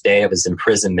very first day of his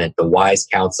imprisonment, the wise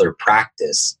counselor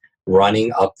practiced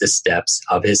running up the steps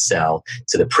of his cell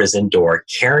to the prison door,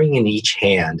 carrying in each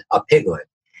hand a piglet.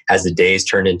 As the days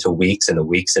turned into weeks and the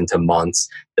weeks into months,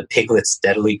 the piglets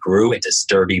steadily grew into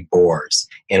sturdy boars.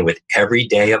 And with every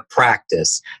day of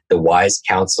practice, the wise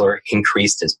counselor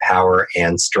increased his power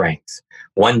and strength.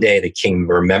 One day, the king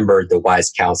remembered the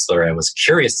wise counselor and was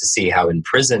curious to see how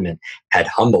imprisonment had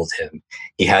humbled him.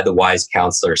 He had the wise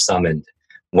counselor summoned.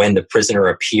 When the prisoner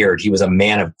appeared, he was a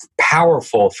man of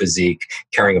powerful physique,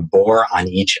 carrying a boar on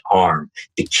each arm.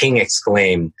 The king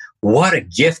exclaimed, "What a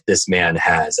gift this man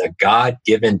has, a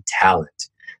God-given talent."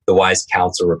 The wise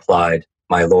counselor replied,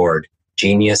 "My lord,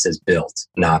 genius is built,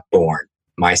 not born.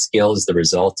 My skill is the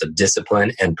result of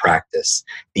discipline and practice.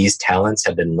 These talents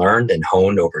have been learned and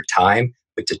honed over time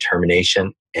with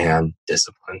determination and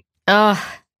discipline."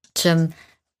 Oh, Jim,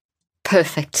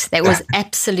 perfect. That was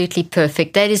absolutely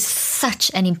perfect. That is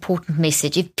such an important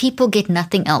message. If people get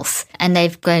nothing else and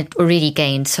they've already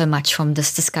gained so much from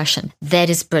this discussion, that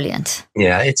is brilliant.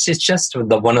 Yeah, it's just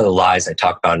one of the lies I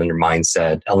talk about under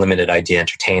mindset, a limited idea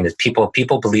entertained, is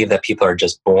people believe that people are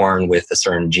just born with a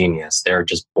certain genius. They're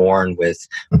just born with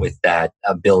that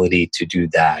ability to do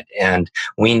that. And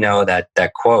we know that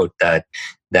quote that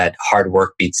hard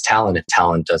work beats talent if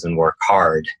talent doesn't work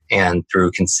hard. And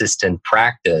through consistent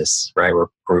practice, right, we're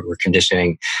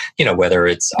conditioning, whether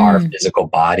it's our physical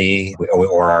body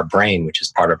or our brain, which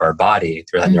is part of our body,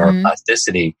 through that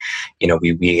neuroplasticity,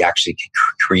 we actually can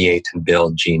create and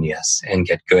build genius and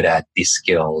get good at these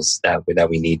skills that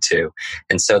we need to.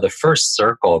 And so the first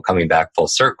circle, coming back full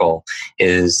circle,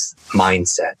 is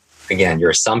mindset. Again, your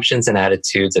assumptions and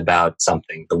attitudes about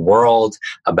something, the world,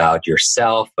 about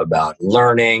yourself, about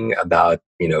learning, about,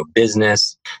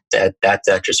 business,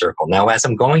 that's your circle. Now, as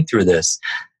I'm going through this,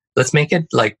 let's make it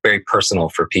very personal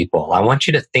for people. I want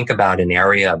you to think about an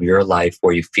area of your life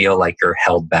where you feel like you're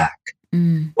held back.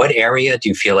 What area do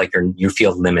you feel like you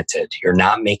feel limited? You're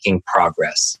not making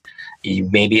progress.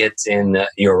 Maybe it's in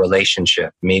your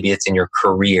relationship. Maybe it's in your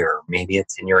career. Maybe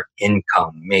it's in your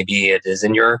income. Maybe it is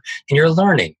in your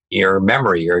learning, your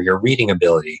memory, or your reading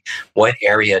ability. What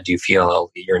area do you feel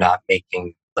you're not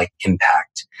making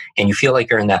impact? And you feel like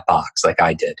you're in that box, like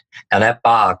I did. Now that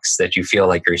box that you feel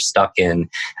like you're stuck in,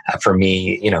 for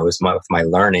me, is with my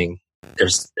learning.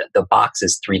 The box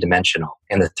is 3-dimensional,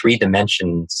 and the 3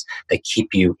 dimensions that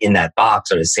keep you in that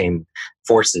box are the same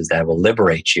forces that will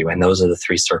liberate you. And those are the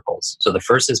 3 circles. So the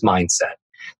first is mindset.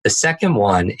 The second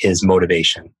one is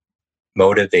motivation.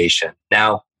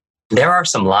 Now, there are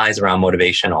some lies around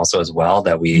motivation also as well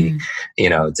that we,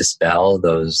 dispel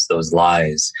those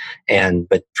lies.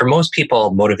 But for most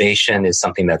people, motivation is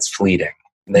something that's fleeting.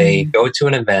 They go to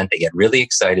an event, they get really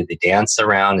excited, they dance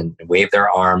around and wave their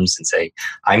arms and say,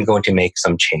 I'm going to make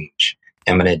some change.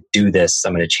 I'm going to do this.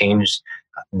 I'm going to change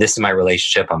this in my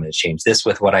relationship. I'm going to change this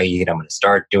with what I eat. I'm going to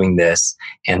start doing this.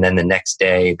 And then the next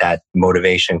day, that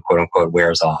motivation, quote unquote,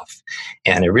 wears off.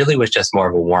 And it really was just more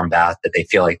of a warm bath that they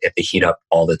feel like they have to heat up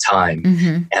all the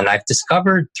time. And I've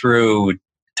discovered through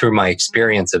my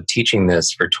experience of teaching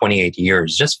this for 28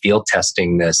 years, just field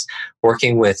testing this,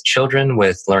 working with children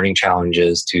with learning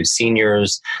challenges to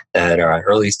seniors that are at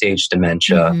early stage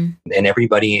dementia and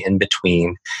everybody in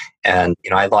between. And,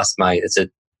 I lost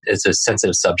it's a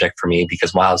sensitive subject for me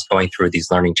because while I was going through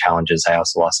these learning challenges, I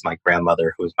also lost my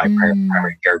grandmother, who was my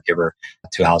primary caregiver,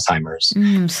 to Alzheimer's.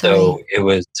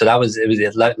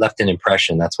 It left an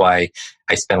impression. That's why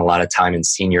I spent a lot of time in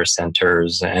senior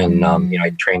centers, and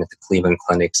I trained at the Cleveland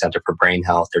Clinic Center for Brain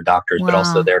Health. Their doctors, but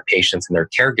also their patients and their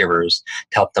caregivers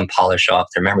to help them polish off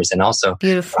their memories. And also,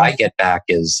 what I get back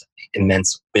is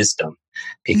immense wisdom,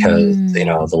 because the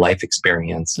life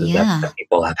experiences that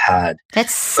people have had.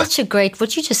 That's such a great,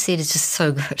 what you just said is just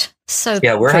so good. So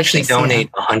we're precious, actually donate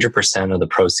 100% of the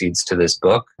proceeds to this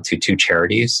book to 2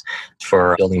 charities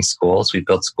for building schools. We've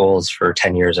built schools for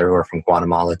 10 years everywhere from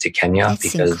Guatemala to Kenya.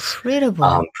 That's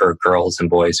incredible. For girls and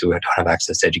boys who don't have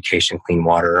access to education, clean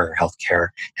water, or healthcare,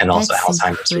 and also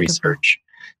Alzheimer's research.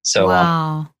 So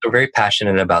we're very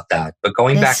passionate about that. But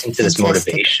going back into this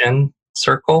motivation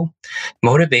circle,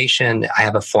 motivation, I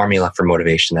have a formula for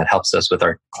motivation that helps us with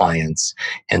our clients.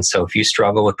 And so if you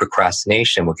struggle with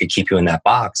procrastination, what could keep you in that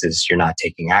box is you're not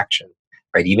taking action,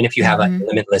 right? Even if you have a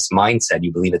limitless mindset,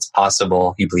 you believe it's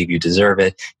possible, you believe you deserve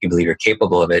it, you believe you're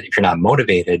capable of it. If you're not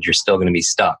motivated, you're still going to be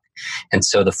stuck. And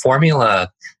so the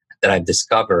formula that I've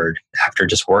discovered after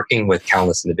just working with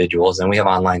countless individuals, and we have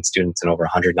online students in over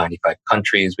 195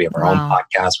 countries. We have our own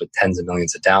podcast with tens of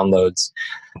millions of downloads,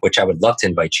 which I would love to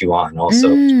invite you on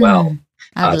also as well.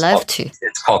 I'd love to.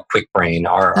 It's called Quick Brain.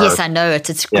 Yes, I know it.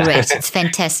 It's great. It's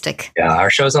fantastic. Yeah, our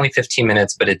show is only 15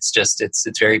 minutes, but it's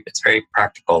very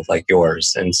practical, like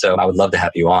yours. And so I would love to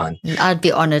have you on. I'd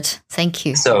be honored. Thank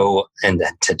you. So, and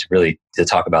to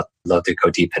talk about, love to go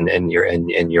deep in your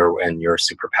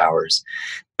superpowers.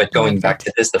 But going back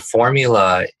to this, the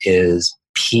formula is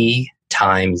P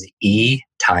times E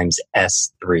times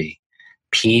S3.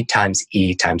 P times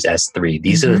E times S3.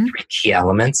 These are the 3 key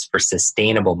elements for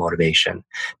sustainable motivation.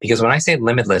 Because when I say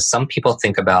limitless, some people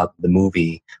think about the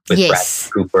movie with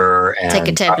Bradley Cooper and take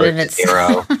a tablet, Robert De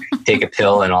Niro, take a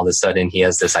pill, and all of a sudden he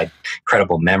has this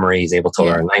incredible memory. He's able to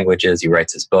learn languages. He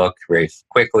writes his book very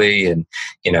quickly, and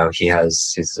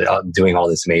he's doing all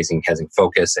this amazing, having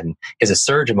focus, and he has a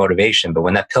surge of motivation. But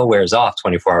when that pill wears off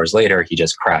 24 hours later, he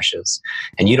just crashes.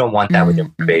 And you don't want that with your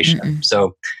motivation.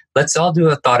 So let's all do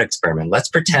a thought experiment. Let's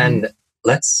pretend,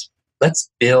 let's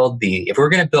build if we're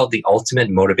going to build the ultimate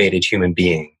motivated human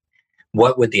being,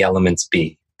 what would the elements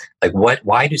be? Like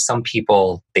why do some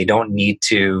people, they don't need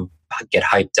to get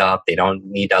hyped up. They don't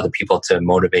need other people to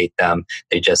motivate them.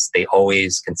 They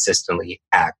always consistently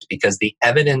act, because the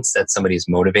evidence that somebody's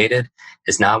motivated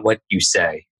is not what you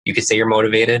say. You could say you're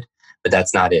motivated, but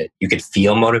that's not it. You could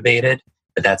feel motivated,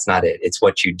 but that's not it. It's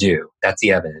what you do. That's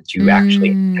the evidence. You actually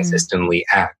consistently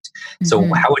act. So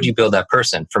how would you build that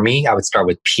person? For me, I would start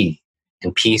with P,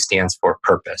 and P stands for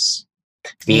purpose.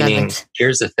 Meaning,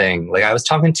 here's the thing. Like, I was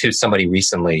talking to somebody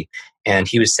recently, and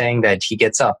he was saying that he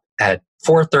gets up at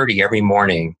 4:30 every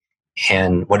morning,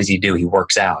 and what does he do? He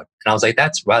works out. And I was like,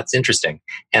 that's interesting.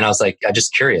 And I was like, I'm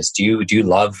just curious. Are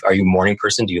you a morning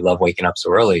person? Do you love waking up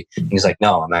so early? And he's like,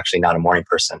 no, I'm actually not a morning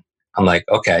person. I'm like,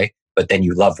 okay, but then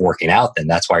you love working out, then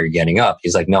that's why you're getting up.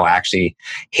 He's like, no, I actually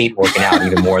hate working out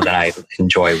even more than I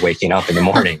enjoy waking up in the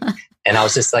morning. And I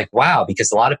was just like, wow,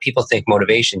 because a lot of people think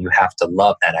motivation, you have to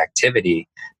love that activity.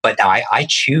 But I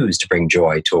choose to bring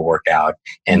joy to a workout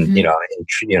and,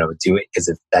 do it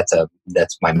because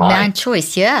that's my mind. Mind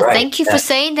choice. Yeah. Right. Thank you for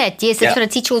saying that. Yes. That's what I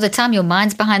teach all the time. Your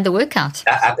mind's behind the workout.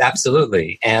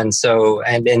 Absolutely. And so,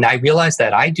 and I realized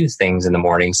that I do things in the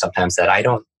morning sometimes that I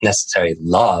don't necessarily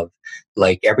love.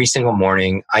 Like every single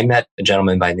morning, I met a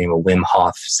gentleman by the name of Wim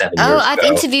Hof 7 years ago. I've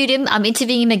interviewed him. I'm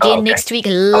interviewing him again next week.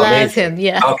 Love him.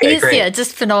 Yeah. Okay, he's here.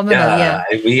 Just phenomenal. Yeah.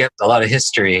 We have a lot of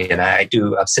history, and I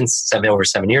do since over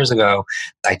 7 years ago.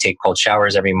 I take cold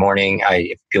showers every morning.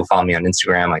 If people follow me on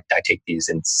Instagram, I take these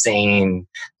insane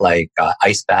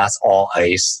ice baths, all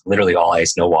ice, literally all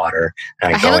ice, no water.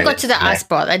 And I haven't got to the ice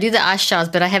bath. I do the ice showers,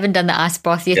 but I haven't done the ice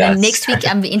bath yet. Yes. And next week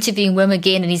I'm interviewing Wim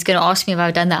again, and he's going to ask me if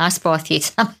I've done the ice bath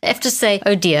yet. I have to say,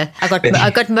 oh dear,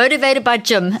 I got motivated by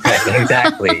Jim.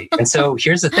 Exactly. And so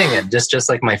here's the thing, just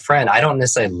like my friend, I don't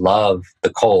necessarily love the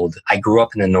cold. I grew up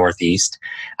in the Northeast.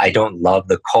 I don't love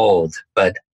the cold,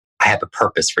 but I have a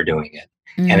purpose for doing it.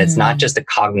 And it's not just a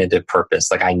cognitive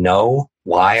purpose. Like, I know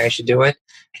why I should do it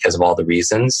because of all the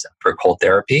reasons for cold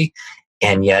therapy.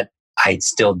 And yet I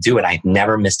still do it. I've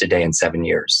never missed a day in 7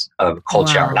 years of a cold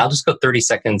shower. And I'll just go 30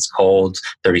 seconds cold,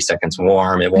 30 seconds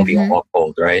warm. It won't be all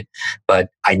cold, right? But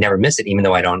I never miss it, even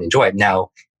though I don't enjoy it.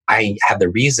 Now, I have the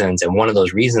reasons. And one of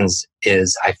those reasons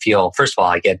is I feel, first of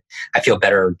all, I feel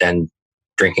better than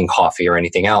drinking coffee or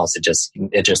anything else. It just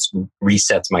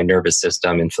resets my nervous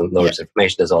system and lowers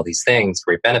inflammation, does all these things,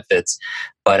 great benefits.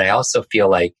 But I also feel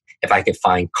like if I could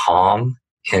find calm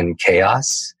in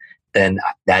chaos, then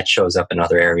that shows up in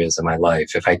other areas of my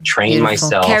life. If I train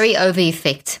myself. Carryover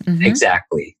effect.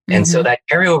 Exactly. And so that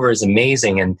carryover is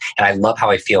amazing. And I love how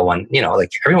I feel when,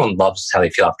 everyone loves how they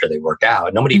feel after they work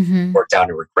out. Nobody worked out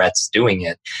and regrets doing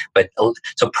it. But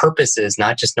so purpose is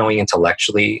not just knowing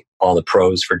intellectually all the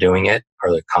pros for doing it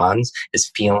or the cons, is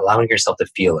allowing yourself to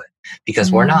feel it.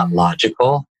 Because we're not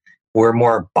logical. We're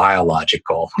more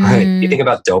biological. You think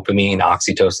about dopamine,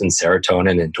 oxytocin,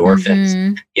 serotonin,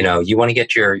 endorphins. You want to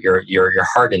get your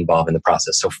heart involved in the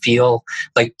process. So feel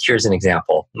like, here's an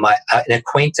example. An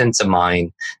acquaintance of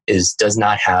mine does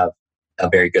not have a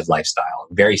very good lifestyle,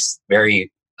 very,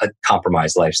 very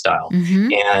compromised lifestyle.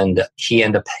 And he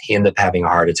ended up having a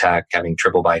heart attack, having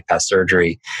triple bypass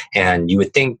surgery. And you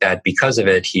would think that because of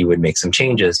it, he would make some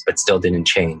changes, but still didn't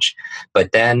change.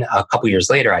 But then a couple years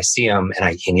later, I see him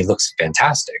and he looks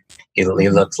fantastic. He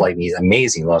looks like he's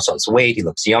amazing. He lost all his weight. He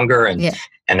looks younger.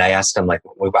 And I asked him, like,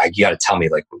 you got to tell me,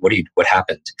 like, what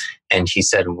happened? And he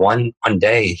said one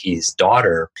day his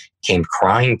daughter came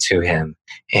crying to him,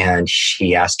 and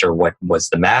he asked her what was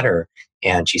the matter.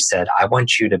 And she said, I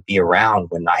want you to be around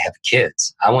when I have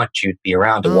kids. I want you to be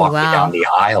around to walk me down the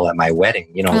aisle at my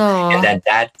wedding, and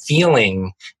that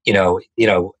feeling,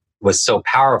 was so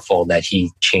powerful that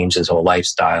he changed his whole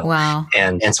lifestyle. Wow.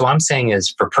 And so what I'm saying is,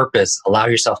 for purpose, allow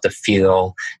yourself to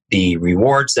feel the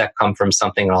rewards that come from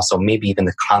something, and also maybe even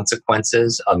the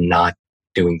consequences of not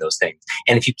doing those things.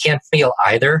 And if you can't feel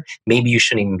either, maybe you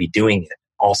shouldn't even be doing it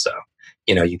also.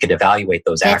 You could evaluate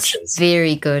those actions.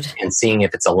 Very good. And seeing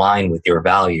if it's aligned with your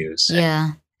values.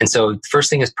 Yeah. And so the first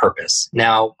thing is purpose.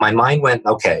 Now, my mind went,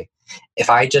 okay, if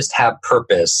I just have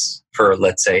purpose for,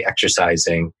 let's say,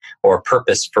 exercising, or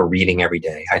purpose for reading every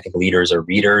day. I think leaders are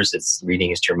readers.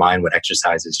 Reading is to your mind what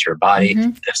exercise is to your body.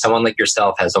 If someone like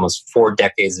yourself has almost 4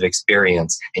 decades of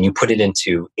experience and you put it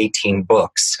into 18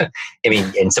 books,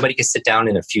 and somebody can sit down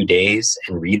in a few days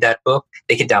and read that book,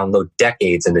 they can download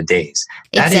decades into days.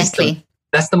 Exactly.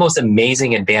 That's the most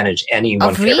amazing advantage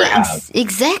anyone could ever have.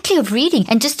 Exactly, of reading.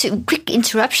 And just a quick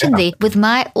interruption there, with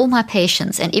all my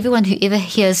patients and everyone who ever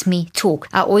hears me talk,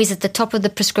 are always at the top of the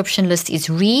prescription list is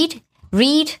read.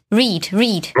 Right.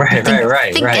 Think,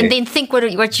 and then think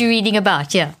what you're reading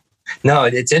about. Yeah. No,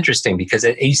 it's interesting because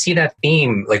you see that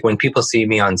theme, like when people see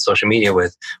me on social media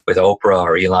with Oprah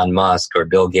or Elon Musk or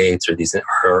Bill Gates or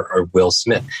or Will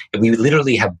Smith, we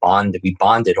literally we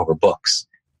bonded over books.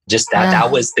 Just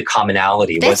that was the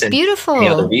commonality. It wasn't beautiful. Any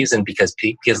other reason because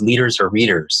leaders are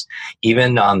readers.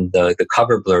 Even the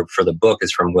cover blurb for the book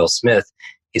is from Will Smith.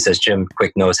 He says, Jim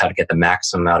Kwik knows how to get the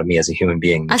maximum out of me as a human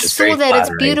being. I saw that.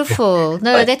 It's beautiful.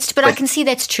 No, but I can see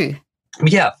that's true.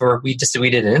 Yeah, we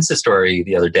did an Insta story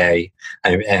the other day,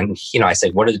 and I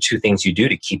said, what are the 2 things you do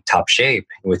to keep top shape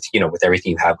with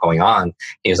everything you have going on?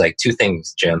 He was like, 2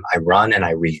 things, Jim. I run and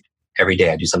I read. Every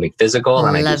day I do something physical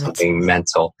and I do something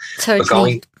mental.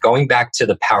 Totally. But going back to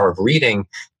the power of reading,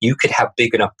 you could have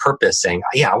big enough purpose saying,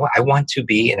 yeah, I want to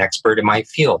be an expert in my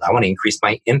field. I want to increase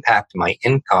my impact, my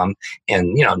income.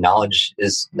 And, knowledge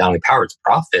is not only power, it's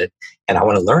profit. And I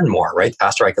want to learn more, right? The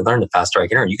faster I can learn, the faster I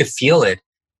can earn. You could feel it.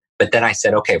 But then I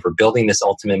said, okay, if we're building this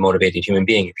ultimate motivated human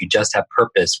being, if you just have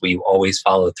purpose, will you always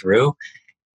follow through?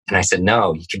 And I said,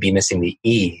 no, you could be missing the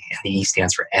E, and the E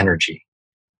stands for energy.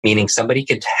 Meaning somebody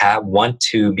could want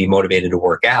to be motivated to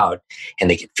work out and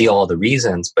they could feel all the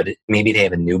reasons, but maybe they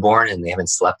have a newborn and they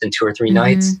haven't slept in 2 or 3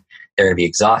 nights. They're going to be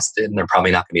exhausted and they're probably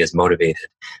not going to be as motivated.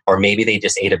 Or maybe they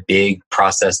just ate a big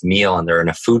processed meal and they're in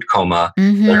a food coma.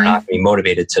 They're not going to be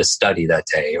motivated to study that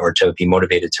day or to be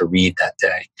motivated to read that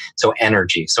day. So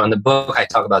energy. So in the book, I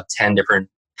talk about 10 different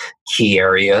key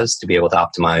areas to be able to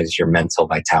optimize your mental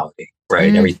vitality,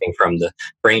 right? Everything from the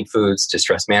brain foods to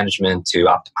stress management to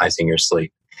optimizing your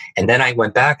sleep. And then I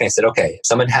went back and I said, okay, if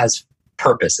someone has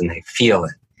purpose and they feel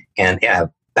it and they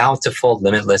have bountiful,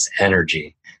 limitless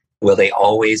energy, will they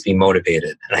always be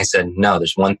motivated? And I said, no,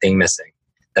 there's one thing missing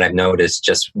that I've noticed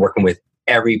just working with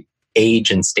every age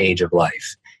and stage of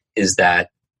life is that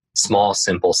small,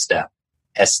 simple step.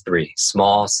 S3,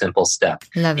 small, simple step.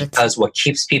 Love it. Because what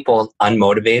keeps people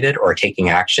unmotivated or taking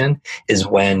action is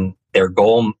when their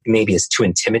goal maybe is too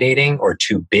intimidating or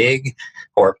too big,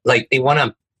 or like they want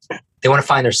to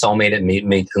find their soulmate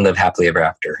and live happily ever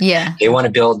after. Yeah. They want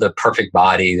to build the perfect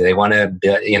body. They want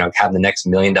to, have the next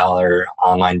 $1 million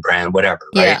online brand, whatever.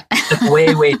 Right? Yeah. It's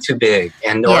way, way too big.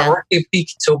 And or it could be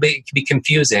so big, it could be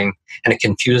confusing. And a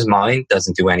confused mind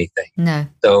doesn't do anything. No.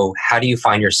 So how do you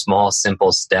find your small,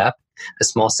 simple step? A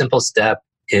small, simple step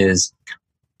is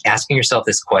asking yourself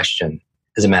this question,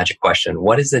 is a magic question.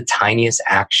 What is the tiniest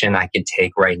action I can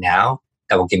take right now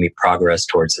that will give me progress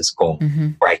towards this goal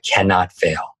where I cannot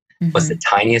fail? What's the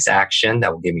tiniest action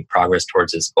that will give me progress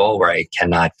towards this goal where I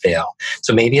cannot fail?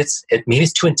 So maybe it's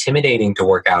too intimidating to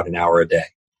work out an hour a day.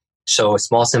 So a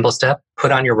small, simple step,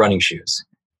 put on your running shoes.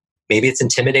 Maybe it's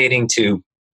intimidating to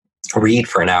read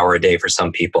for an hour a day for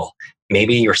some people.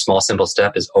 Maybe your small, simple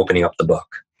step is opening up the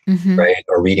book, right?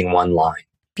 Or reading one line.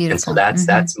 Beautiful. And so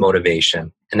that's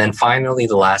motivation. And then finally,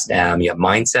 the last M, you have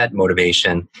mindset,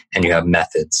 motivation, and you have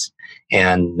methods.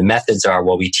 And the methods are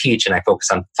what we teach, and I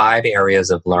focus on 5 areas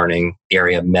of learning, the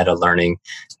area of meta learning,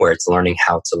 where it's learning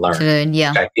how to learn.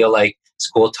 Yeah. I feel like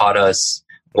school taught us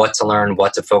what to learn,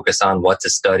 what to focus on, what to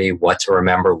study, what to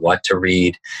remember, what to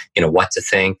read, what to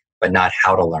think, but not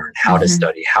how to learn, how to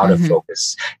study, how to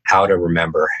focus, how to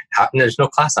remember. And there's no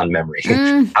class on memory.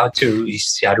 How to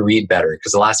read better.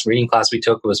 Because the last reading class we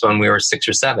took was when we were 6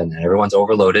 or 7, and everyone's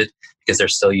overloaded because they're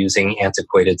still using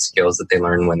antiquated skills that they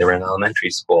learned when they were in elementary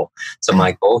school. So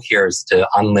my goal here is to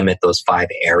unlimit those 5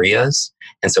 areas.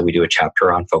 And so we do a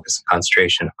chapter on focus and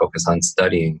concentration, a focus on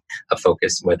studying, a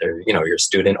focus whether you're a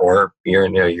student or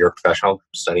you're a professional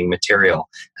studying material.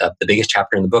 The biggest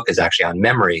chapter in the book is actually on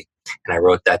memory. And I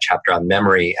wrote that chapter on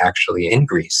memory actually in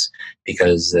Greece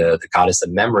because the goddess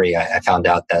of memory, I found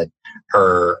out that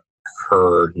her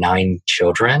 9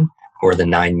 children were the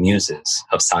 9 muses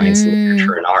of science,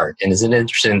 literature, and art. And isn't it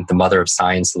interesting? The mother of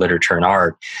science, literature, and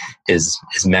art is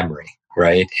memory,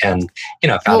 right? And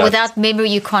I found out without memory,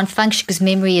 you can't function because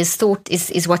memory is thought,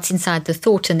 is what's inside the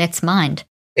thought, and that's mind.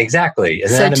 Exactly.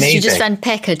 Isn't that amazing? You just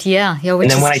unpack it, yeah.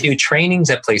 And then when I do trainings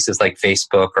at places like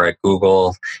Facebook or at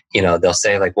Google, they'll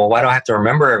say like, well, why do I have to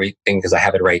remember everything? Because I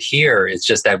have it right here. It's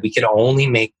just that we can only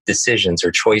make decisions or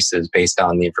choices based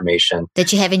on the information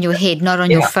that you have in your head, not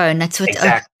on your phone. That's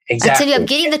what. Exactly. I tell you, I'm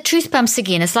getting the truth bumps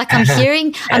again. It's like I'm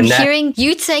hearing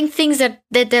you saying things that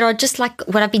are just like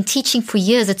what I've been teaching for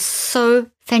years. It's so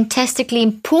fantastically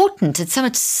important. It's so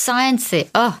much science there.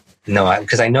 Oh. No,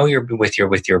 because I know you're with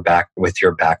your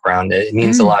background. It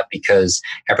means a lot because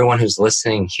everyone who's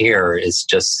listening here is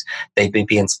just they'd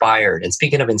be inspired. And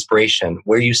speaking of inspiration,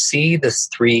 where you see this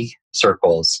 3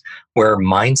 circles where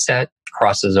mindset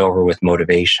crosses over with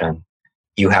motivation,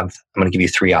 I'm going to give you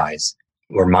 3 eyes.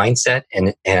 Where mindset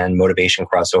and motivation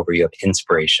cross over, you have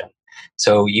inspiration.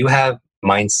 So you have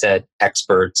mindset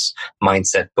experts,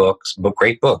 mindset books,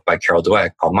 great book by Carol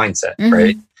Dweck called Mindset,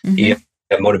 right? You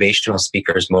have motivational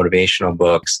speakers, motivational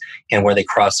books, and where they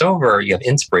cross over, you have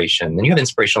inspiration. And you have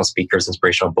inspirational speakers,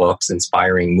 inspirational books,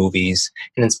 inspiring movies.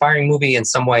 An inspiring movie in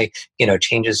some way,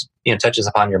 changes, touches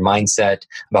upon your mindset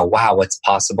about, wow, what's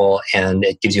possible. And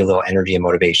it gives you a little energy and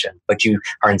motivation. But you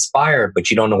are inspired, but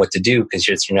you don't know what to do because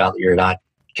you're not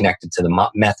connected to the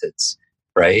methods,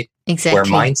 right? Exactly. Where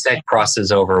mindset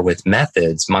crosses over with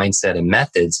methods, mindset and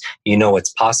methods, you know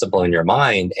what's possible in your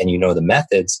mind and you know the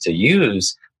methods to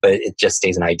use, but it just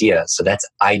stays an idea. So that's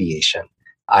ideation,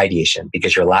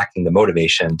 because you're lacking the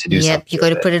motivation to do something. Yep, you got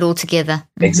to put it all together.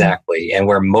 Exactly. And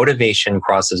where motivation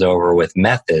crosses over with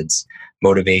methods,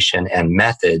 motivation and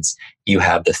methods, you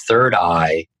have the third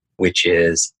I, which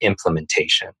is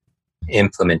implementation.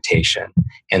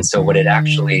 And so what it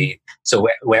actually,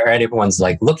 where everyone's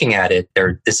like looking at it,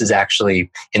 this is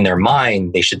actually in their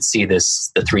mind, they should see the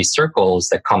three circles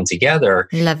that come together.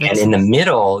 Love it. And in the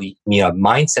middle,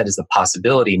 mindset is the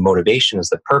possibility, motivation is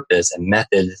the purpose, and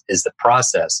method is the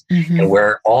process. And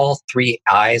where all three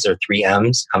I's or three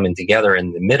M's coming together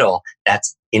in the middle,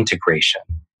 that's integration.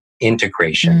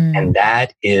 And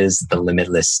that is the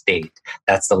limitless state.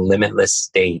 That's the limitless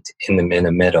state in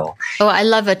the middle. Oh, I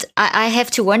love it. I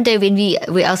have to one day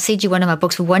I'll send you one of my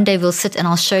books, but one day we'll sit and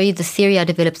I'll show you the theory I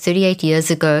developed 38 years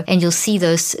ago, and you'll see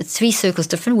those three circles,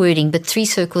 different wording, but three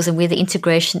circles, and where the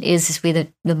integration is where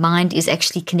the mind is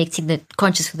actually connecting the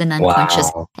conscious with the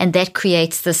unconscious. Wow. And that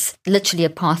creates this literally a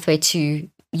pathway to,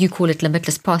 you call it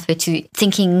limitless pathway to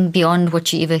thinking beyond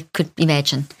what you ever could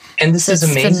imagine. And this is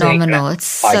amazing. Phenomenal. It's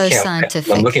so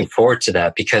scientific. I'm looking forward to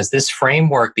that because this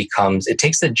framework it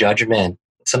takes the judgment.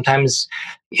 Sometimes,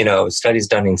 studies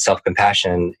done in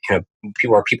self-compassion,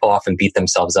 people often beat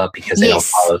themselves up because they don't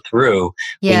follow through.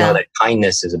 We know that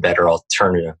kindness is a better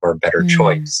alternative or a better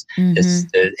choice.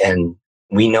 And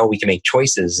we know we can make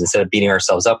choices instead of beating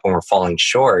ourselves up when we're falling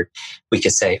short. We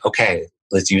could say, okay,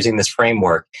 using this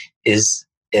framework is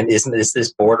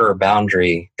this border or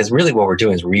boundary? Because really what we're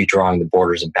doing is redrawing the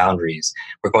borders and boundaries.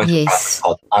 We're going through a process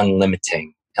called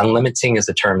unlimiting. Unlimiting is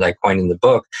the term that I coined in the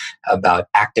book about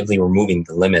actively removing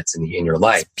the limits in your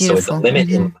life. So it's a limit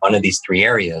in one of these three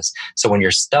areas. So when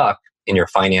you're stuck in your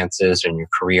finances, or in your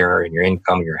career, in your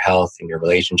income, your health, in your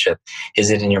relationship,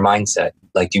 is it in your mindset?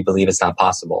 Like, do you believe it's not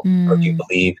possible? Or do you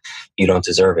believe you don't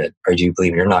deserve it? Or do you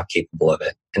believe you're not capable of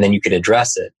it? And then you could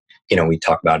address it. We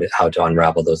talk about it, how to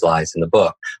unravel those lies in the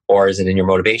book. Or is it in your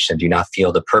motivation? Do you not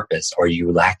feel the purpose? Or are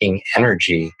you lacking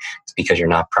energy? It's because you're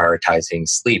not prioritizing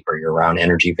sleep, or you're around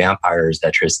energy vampires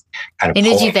that just kind of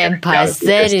energy vampires.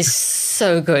 That is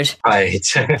so good. Right.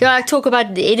 I talk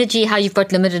about the energy, how you've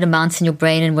got limited amounts in your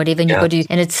brain and whatever, and you've got to,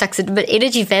 and it sucks it. But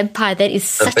energy vampire, that is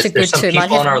such a good term. There's some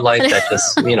people in our life that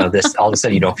just, this all of a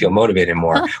sudden you don't feel motivated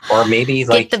anymore. Or maybe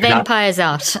get the vampires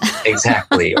out.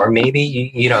 Exactly. Or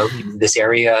maybe this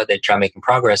area that you're making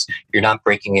progress, you're not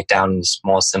breaking it down into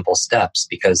small, simple steps,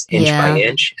 because inch by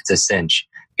inch, it's a cinch.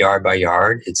 Yard by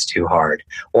yard, it's too hard.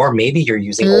 Or maybe you're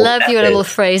using love your little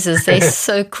phrases. They're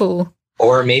so cool.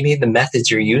 Or maybe the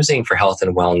methods you're using for health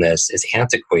and wellness is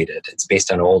antiquated. It's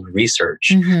based on old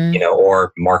research,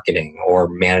 or marketing, or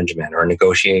management, or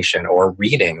negotiation, or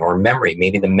reading, or memory.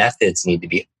 Maybe the methods need to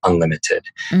be unlimited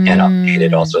and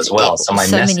updated also as well. So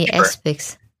many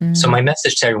aspects. So my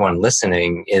message to everyone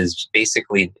listening is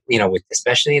basically,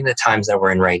 especially in the times that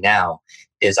we're in right now,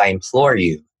 is I implore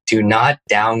you, do not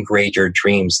downgrade your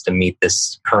dreams to meet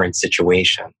this current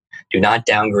situation. Do not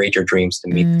downgrade your dreams to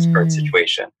meet this current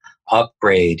situation.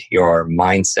 Upgrade your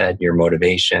mindset, your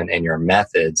motivation, and your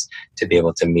methods to be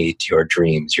able to meet your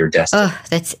dreams, your destiny. Oh,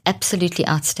 that's absolutely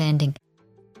outstanding.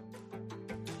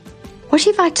 What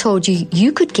if I told you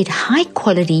you could get high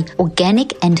quality,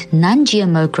 organic and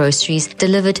non-GMO groceries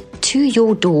delivered to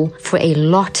your door for a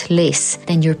lot less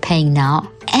than you're paying now,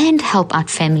 and help out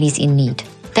families in need?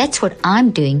 That's what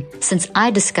I'm doing since I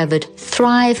discovered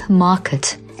Thrive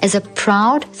Market. As a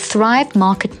proud Thrive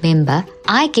Market member,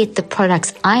 I get the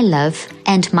products I love,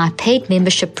 and my paid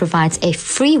membership provides a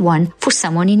free one for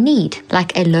someone in need,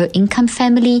 like a low-income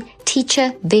family,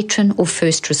 teacher, veteran, or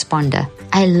first responder.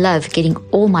 I love getting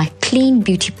all my clean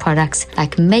beauty products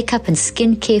like makeup and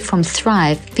skincare from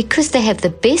Thrive because they have the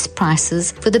best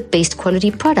prices for the best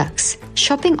quality products.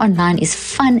 Shopping online is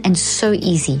fun and so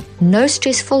easy. No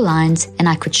stressful lines, and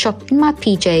I could shop in my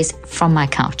PJs from my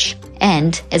couch.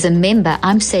 And as a member,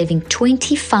 I'm saving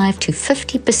 25 to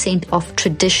 50% off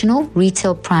traditional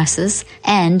retail prices,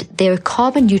 and their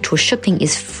carbon neutral shipping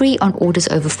is free on orders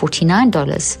over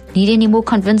 $49. Need any more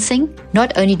convincing?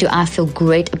 Not only do I feel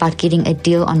great about getting a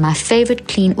deal on my favorite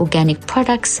clean organic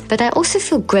products, but I also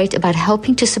feel great about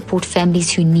helping to support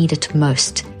families who need it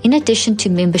most. In addition to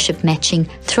membership matching,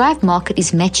 Thrive Market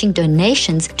is matching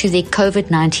donations to their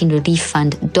COVID-19 relief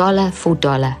fund dollar for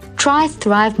dollar. Try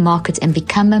Thrive Market and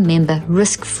become a member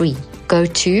risk-free. Go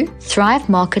to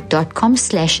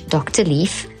thrivemarket.com/Dr.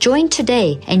 Leaf. Join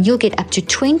today and you'll get up to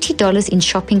 $20 in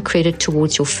shopping credit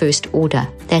towards your first order.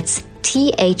 That's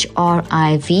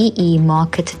THRIVE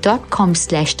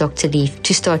market.com/Dr. Leaf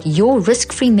to start your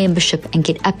risk-free membership and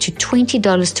get up to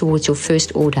 $20 towards your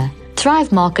first order.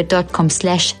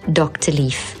 thrivemarket.com/Dr.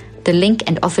 Leaf. The link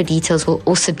and offer details will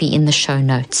also be in the show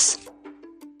notes.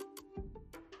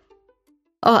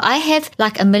 Oh, I have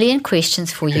like a million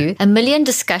questions for you, a million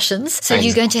discussions. So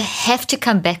you're going to have to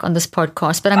come back on this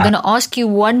podcast. But I'm going to ask you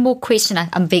one more question.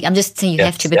 I'm just saying you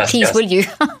have to, but please, will you?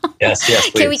 Yes,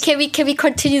 please. Can we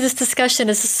continue this discussion?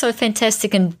 This is so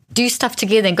fantastic, and do stuff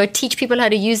together and go teach people how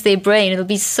to use their brain. It'll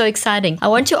be so exciting. I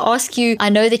want to ask you, I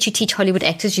know that you teach Hollywood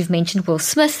actors. You've mentioned Will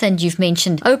Smith and you've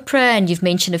mentioned Oprah and you've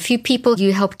mentioned a few people.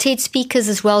 You help TED speakers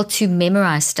as well to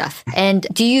memorize stuff. And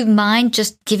do you mind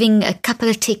just giving a couple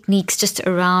of techniques just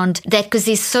around that? Because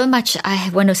there's so much I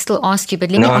want to still ask you, but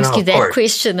let me ask you that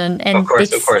question. And of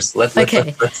course.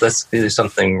 Let's do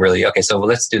something really. Okay, so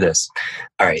let's do this.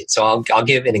 All right. So I'll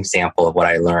give an example of what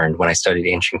I learned when I studied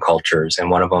ancient cultures, and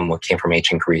one of them came from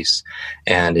ancient Greece.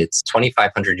 And it's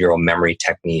 2,500-year-old memory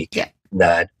technique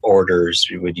that orators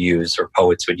would use or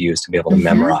poets would use to be able to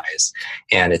memorize.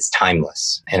 And it's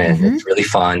timeless. And it's really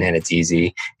fun and it's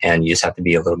easy. And you just have to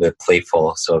be a little bit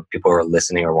playful. So if people are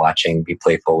listening or watching, be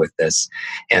playful with this.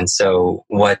 And so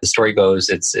what the story goes,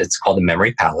 it's called the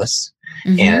Memory Palace.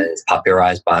 And it's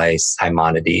popularized by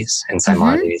Simonides. And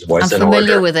Simonides was an orator. I'm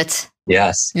familiar with it.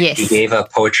 Yes. He gave a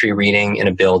poetry reading in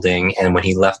a building, and when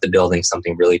he left the building,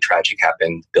 something really tragic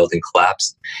happened. The building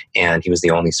collapsed, and he was the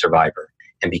only survivor.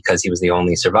 And because he was the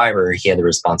only survivor, he had the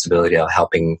responsibility of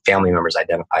helping family members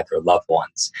identify their loved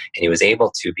ones. And he was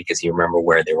able to because he remembered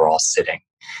where they were all sitting.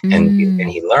 And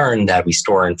he learned that we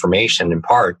store information in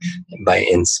part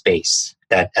in space.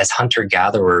 That as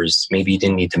hunter-gatherers, maybe you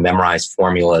didn't need to memorize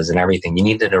formulas and everything. You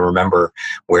needed to remember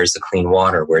where's the clean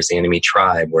water, where's the enemy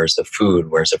tribe, where's the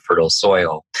food, where's the fertile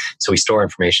soil. So we store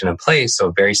information in place. So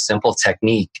a very simple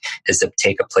technique is to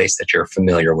take a place that you're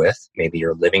familiar with, maybe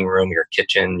your living room, your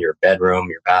kitchen, your bedroom,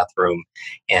 your bathroom,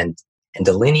 and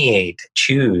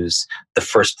choose the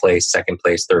first place, second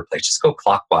place, third place. Just go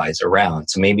clockwise around.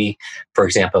 So maybe, for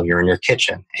example, you're in your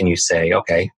kitchen and you say,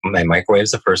 okay, my microwave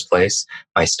is the first place,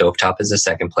 my stovetop is the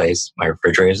second place, my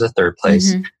refrigerator is the third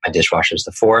place, my dishwasher is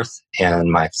the fourth,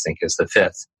 and my sink is the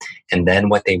fifth. And then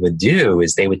what they would do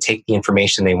is they would take the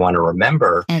information they want to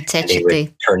remember and they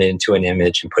would turn it into an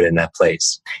image and put it in that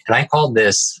place. And I call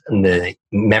this the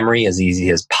memory as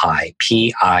easy as PIE,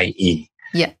 P-I-E.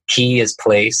 Yeah. P is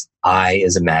place, I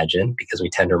is imagine, because we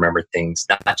tend to remember things,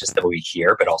 not just that we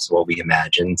hear, but also what we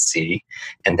imagine, see.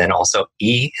 And then also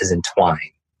E is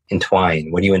entwine.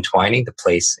 Entwine. What are you entwining? The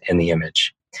place and the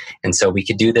image. And so we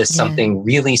could do this something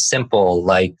really simple,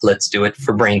 like let's do it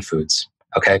for brain foods.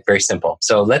 Okay, very simple.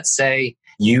 So let's say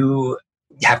you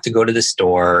have to go to the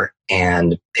store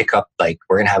and pick up, like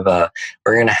we're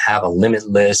gonna have a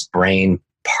limitless brain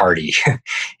party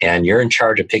and you're in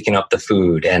charge of picking up the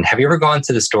food. And have you ever gone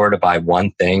to the store to buy one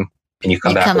thing and you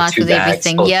come back with two bags?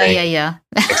 Everything. Yeah.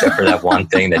 Except for that one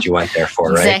thing that you went there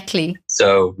for, right? Exactly.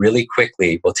 So really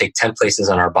quickly, we'll take 10 places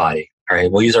on our body. All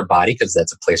right. We'll use our body because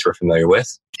that's a place we're familiar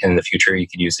with. And in the future, you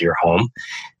could use your home.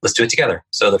 Let's do it together.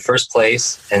 So the first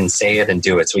place, and say it and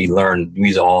do it. So we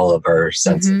use all of our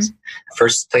senses.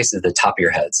 First place is the top of your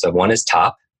head. So one is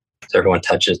top. So everyone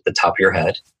touches the top of your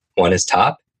head. One is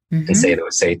top. And say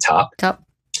top. Top.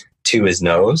 Two is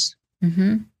nose.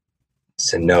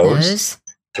 So nose.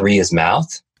 3 is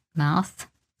mouth. Mouth.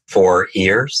 4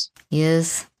 ears.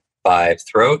 Ears. 5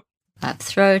 throat. 5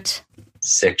 throat.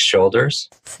 6 shoulders.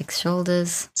 6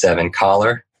 shoulders. 7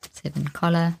 collar. 7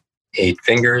 collar. 8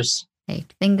 fingers.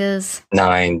 8 fingers.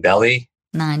 9 belly.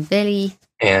 9 belly.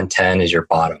 And 10 is your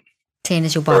bottom. 10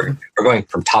 is your bottom. We're going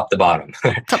from top to bottom.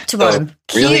 Top to bottom.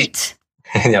 Really, cute.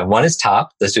 Yeah, one is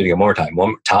top. Let's do it again one more time.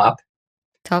 One top.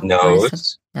 Top.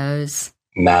 Nose. Nose.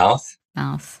 Mouth.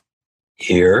 Mouth.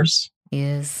 Ears.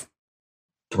 Ears.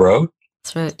 Throat.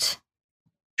 Throat.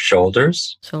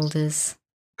 Shoulders. Shoulders.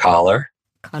 Collar.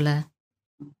 Collar.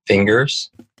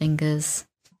 Fingers. Fingers.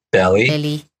 Belly.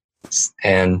 Belly.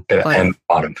 and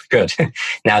bottom. Good.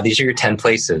 Now, these are your 10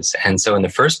 places. And so in the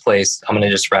first place, I'm going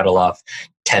to just rattle off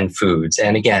 10 foods.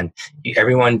 And again,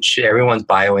 everyone's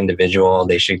bio-individual.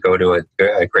 They should go to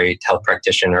a great health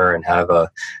practitioner and have a,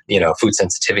 food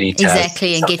sensitivity test.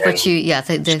 Exactly. And get what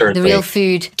the real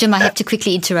food. Jim, I have to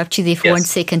quickly interrupt you there for 1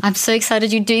 second. I'm so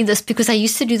excited you're doing this because I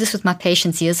used to do this with my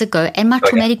patients years ago, and my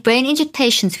traumatic brain injury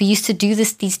patients, we used to do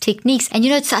these techniques. And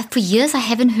for years, I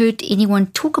haven't heard anyone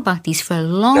talk about these for a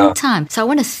long time. So I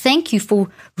want to thank you for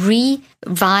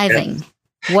reviving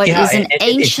what is an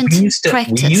ancient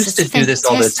practice. We used to do this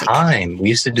all the time.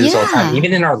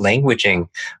 Even in our languaging,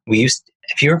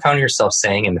 if you ever found yourself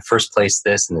saying in the first place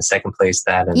this, in the second place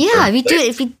that, and we do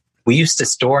it. We used to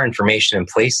store information in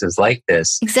places like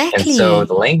this. Exactly. And so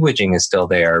the languaging is still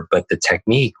there, but the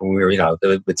technique,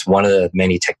 it's one of the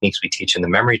many techniques we teach in the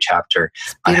memory chapter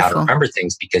on how to remember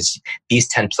things, because these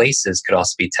 10 places could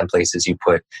also be 10 places you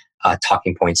put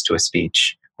talking points to a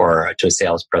speech or to a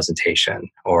sales presentation,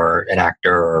 or an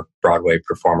actor or Broadway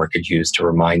performer could use to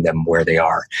remind them where they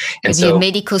are. And so a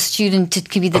medical student, it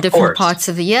could be the different parts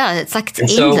of it's like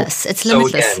it's endless. It's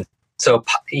limitless. So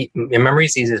memory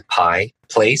is easy as PI,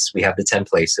 place. We have the 10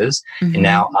 places. Mm-hmm. And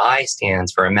now I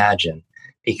stands for imagine,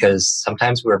 because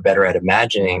sometimes we're better at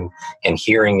imagining and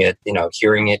hearing it,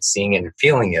 seeing it and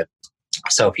feeling it.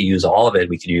 So if you use all of it,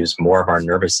 we could use more of our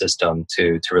nervous system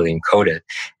to really encode it.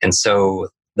 And so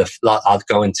I'll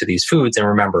go into these foods, and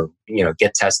remember,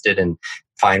 get tested and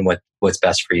find what's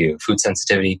best for you. Food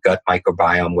sensitivity, gut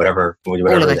microbiome, whatever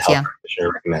the health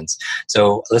practitioner recommends.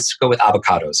 So let's go with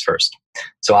avocados first.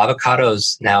 So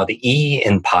avocados, now the E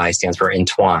in PI stands for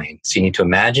entwine. So you need to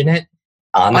imagine it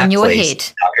on your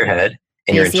head,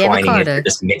 and you're entwining it, you're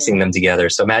just mixing them together.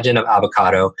 So imagine an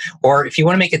avocado, or if you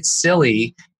want to make it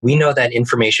silly, we know that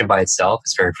information by itself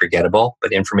is very forgettable,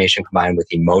 but information combined with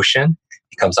emotion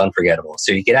becomes unforgettable.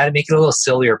 So you get out and make it a little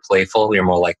silly or playful, you're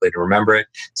more likely to remember it.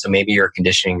 So maybe you're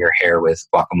conditioning your hair with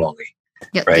guacamole.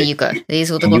 Yep, right? There you go.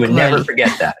 There's all the guacamole. You would never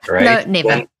forget that, right? No, never.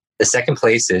 Then the second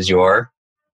place is your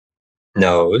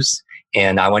nose.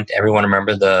 And I want everyone to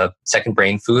remember the second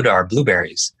brain food are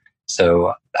blueberries.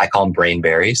 So I call them brain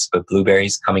berries, but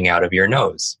blueberries coming out of your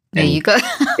nose. There you go.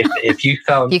 if you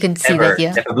found you can see that,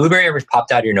 if a blueberry ever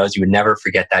popped out of your nose, you would never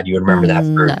forget that. You would remember that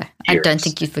for years. I don't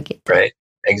think you'd forget that. Right?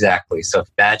 Exactly. So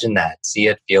imagine that. See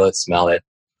it, feel it, smell it.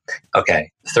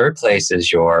 Okay. Third place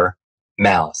is your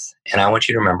mouth. And I want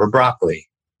you to remember broccoli.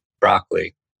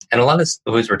 Broccoli. And a lot of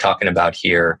foods we're talking about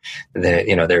here, they're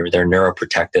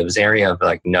neuroprotectives, area of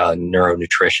like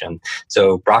neuronutrition.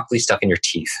 So broccoli stuck in your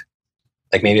teeth.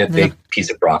 Like maybe a big piece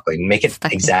of broccoli, and make it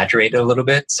exaggerate it a little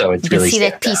bit. So it's really you can see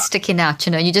that piece sticking out,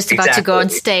 you're just about to go on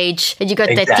stage and you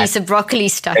got that piece of broccoli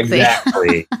stuck there.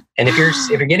 Exactly. And if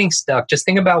you're getting stuck, just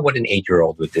think about what an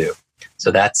 8-year-old would do.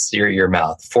 So that's your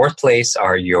mouth. Fourth place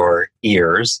are your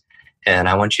ears. And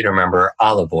I want you to remember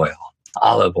olive oil.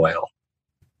 Olive oil.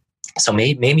 So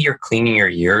maybe you're cleaning your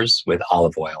ears with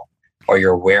olive oil, or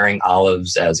you're wearing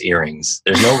olives as earrings.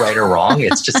 There's no right or wrong.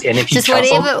 It's just, and if you just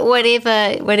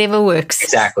whatever works.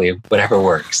 Exactly, whatever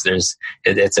works.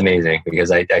 It's amazing,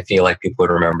 because I feel like people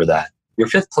would remember that. Your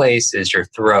fifth place is your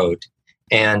throat,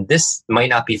 and this might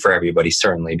not be for everybody,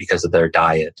 certainly because of their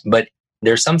diet, but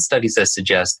there's some studies that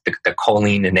suggest the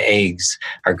choline in eggs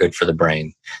are good for the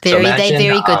brain. They're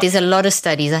very good. There's a lot of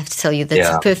studies, I have to tell you,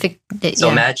 that's perfect. So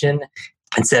imagine,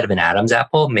 instead of an Adam's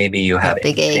apple, maybe you have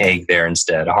an egg there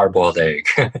instead, a hard-boiled egg.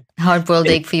 Hard-boiled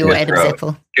egg for your Adam's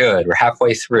apple. Good. We're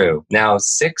halfway through. Now,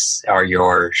 6 are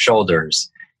your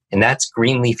shoulders, and that's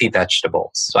green leafy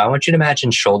vegetables. So I want you to imagine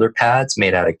shoulder pads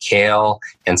made out of kale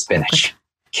and spinach.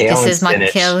 This is my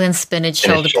kale and spinach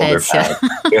shoulder pads.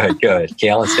 Good.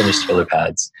 Kale and spinach shoulder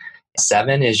pads.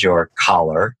 7 is your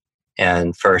collar.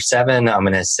 And for 7, I'm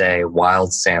going to say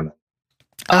wild salmon.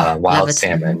 Wild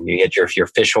salmon. You get your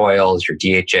fish oils, your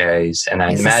DHAs, and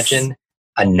I imagine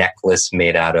a necklace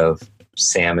made out of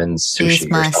salmon sushi.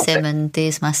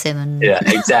 There's my salmon. Yeah,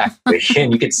 exactly.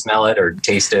 And you can smell it or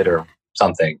taste it or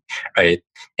something, right?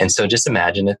 And so just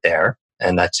imagine it there,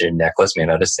 and that's your necklace made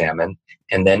out of salmon.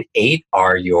 And then 8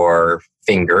 are your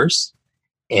fingers,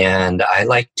 and I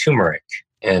like turmeric.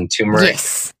 And turmeric,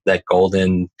 that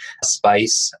golden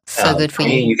spice. So good for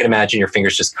you. You can imagine your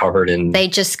fingers just covered in... They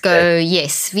just go,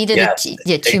 we did it.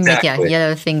 Yeah, turmeric,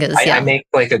 yellow fingers. I make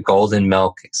like a golden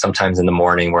milk sometimes in the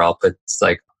morning, where I'll put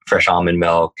like fresh almond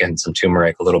milk and some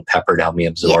turmeric, a little pepper to help me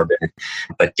absorb it.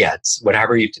 But it's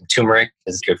whatever turmeric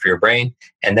is good for your brain.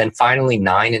 And then finally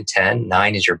 9 and 10.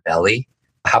 9 is your belly.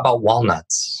 How about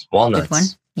walnuts? Walnuts. Good one.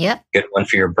 Yeah. Good one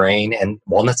for your brain. And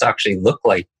walnuts actually look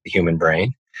like the human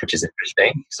brain. which is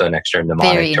interesting. So an extra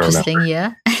mnemonic Very interesting, to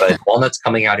remember. yeah. But walnuts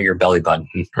coming out of your belly button,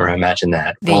 or imagine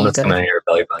that. There Walnuts coming out of your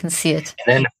belly I button. can see it.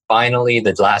 And then finally,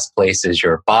 the last place is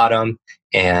your bottom.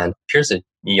 And here's a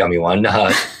yummy one,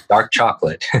 dark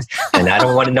chocolate. And I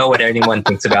don't want to know what anyone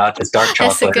thinks about this dark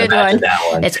chocolate. That's a good Imagine one.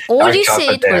 that one. That's all Dark you chocolate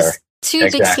said there. was two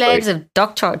big slabs of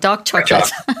dark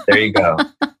chocolate. There you go.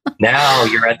 Now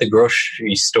you're at the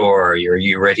grocery store.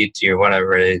 You ready to you're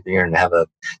gonna have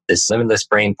this limitless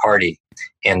brain party,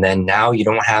 and then now you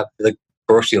don't have the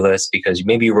grocery list because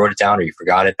maybe you wrote it down or you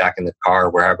forgot it back in the car or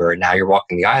wherever. And now you're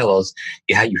walking the aisles.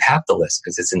 You have the list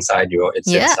because it's inside you.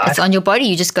 It's on your body.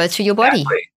 You just go through your body.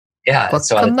 Exactly. Yeah. Guacamole.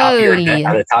 So on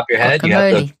the top of your head, you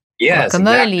have the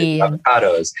guacamole,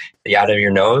 avocados. Out of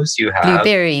your nose, you have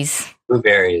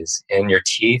blueberries. In your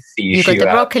teeth, you got the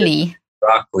broccoli.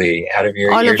 Out of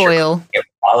your olive ears, oil.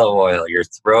 Olive oil. Your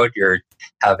throat, you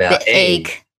have an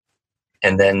egg.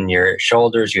 And then your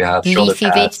shoulders, you have shoulder leafy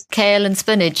pads. kale and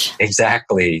spinach.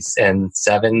 Exactly. And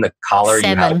 7, the collar,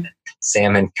 you have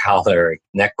salmon collar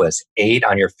necklace. 8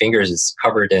 on your fingers is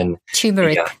covered in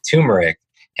turmeric.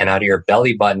 And out of your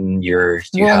belly button, you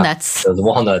walnuts. have the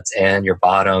walnuts, and your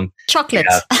bottom chocolate.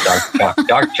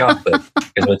 Dark chocolate.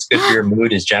 Because what's good for your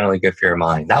mood is generally good for your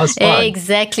mind. That was fun.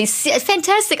 Exactly.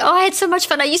 Fantastic. Oh, I had so much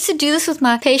fun. I used to do this with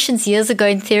my patients years ago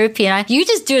in therapy, and you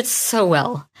just do it so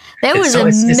well. That was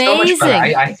amazing. It's so much fun.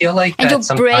 I feel like and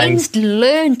your brain's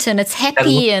learned and it's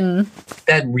happy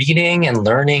that reading and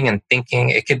learning and thinking,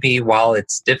 it could be, while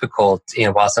it's difficult,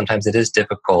 while sometimes it is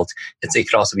difficult, it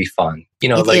could also be fun.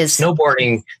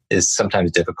 Snowboarding is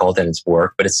sometimes difficult and it's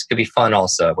work, but it could be fun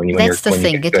also when That's the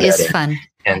thing. It is fun.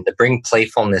 And to bring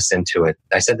playfulness into it.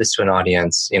 I said this to an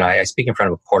audience, I speak in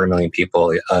front of 250,000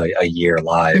 people a year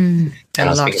live. And I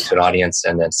was speaking to an audience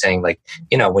and then saying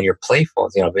when you're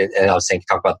playful, and I was saying,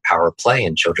 talk about the power of play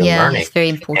and children learning. It's very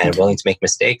important. And willing to make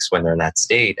mistakes when they're in that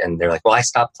state. And they're like, well, I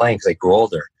stopped playing because I grew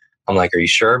older. I'm like, are you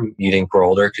sure you didn't grow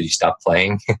older because you stopped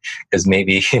playing? Because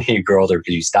maybe you grew older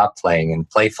because you stopped playing. And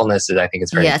playfulness is, I think,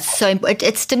 it's very important. So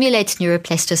it stimulates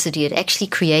neuroplasticity. It actually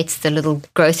creates the little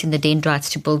growth in the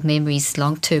dendrites to build memories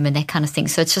long term and that kind of thing.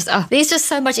 So it's just, there's just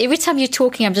so much. Every time you're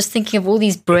talking, I'm just thinking of all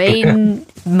these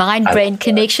mind-brain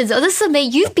connections. Oh, this is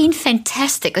amazing. You've been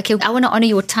fantastic. Okay, I want to honor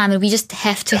your time, and we just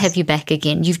have to have you back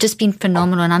again. You've just been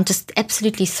phenomenal, and I'm just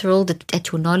absolutely thrilled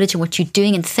at your knowledge and what you're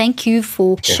doing. And thank you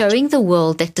for showing the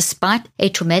world that despite a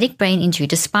traumatic brain injury,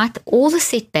 despite all the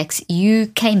setbacks, you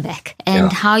came back,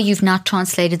 and how you've now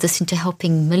translated this into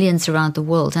helping millions around the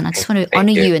world. And I just want to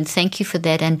honor you and thank you for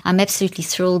that. And I'm absolutely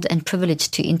thrilled and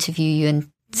privileged to interview you, and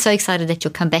so excited that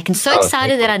you'll come back, and so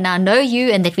excited that I now know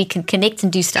you and that we can connect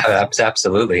and do stuff.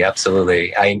 Absolutely.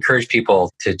 I encourage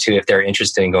people to if they're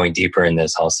interested in going deeper in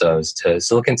this also, is to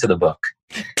look into the book.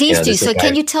 Please do. So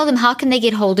can you tell them how can they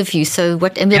get hold of you? And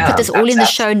we'll put this all in the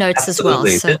show notes as well.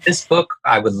 So. This book,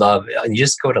 I would love, you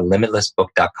just go to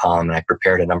limitlessbook.com, and I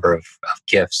prepared a number of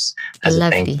gifts as a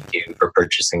thank you for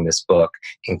purchasing this book,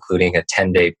 including a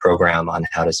 10-day program on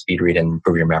how to speed read and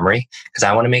improve your memory, because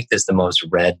I want to make this the most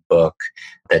read book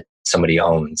that somebody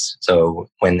owns. So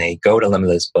when they go to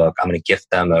Limitless Book, I'm going to gift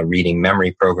them a reading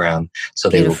memory program so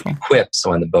they will be equipped. So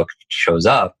when the book shows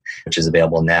up, which is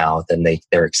available now, then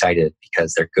they're excited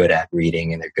because they're good at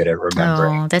reading and they're good at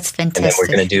remembering. Oh, that's fantastic. And then we're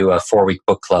going to do a 4-week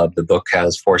book club. The book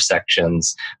has 4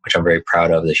 sections, which I'm very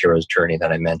proud of, the hero's journey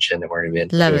that I mentioned. And we're going to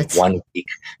be doing 1 week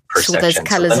per section. Those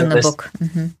colors in the book.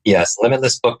 Mm-hmm. Yes,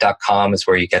 limitlessbook.com is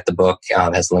where you get the book.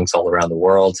 It has links all around the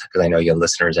world because I know you have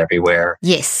listeners everywhere.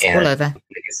 Yes, and all over.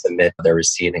 They can submit their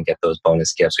receipt and get those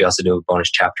bonus gifts. We also do a bonus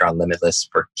chapter on Limitless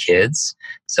for kids.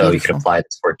 So you can apply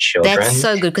this for children. That's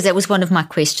so good, because that was one of my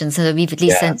questions. So we've at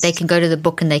least they can go to the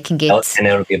book and they can get... And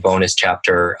it'll be a bonus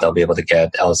chapter they'll be able to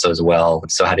get also as well.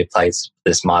 So how to apply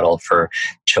this model for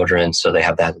children so they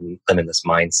have that limitless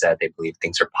mindset. They believe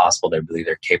things are possible. They believe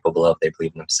they're capable of. They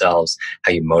believe in themselves.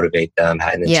 How you motivate them.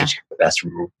 And then teach them the best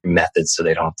methods so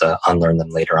they don't have to unlearn them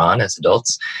later on as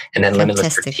adults. And then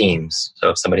limitless for teams.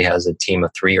 So if somebody has a team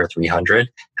of 3 or 300,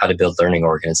 how to build learning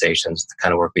organizations, the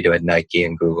kind of work we do at Nike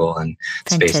and Google and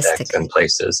SpaceX and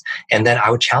places. And then I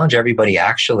would challenge everybody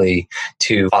actually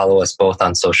to follow us both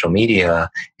on social media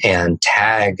and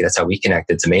tag. That's how we connect.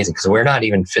 It's amazing because we're not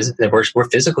even we're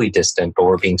physically distant, but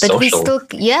we're being social.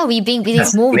 We're being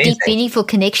more deep, meaningful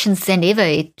connections than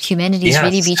ever. Humanity is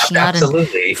really reaching out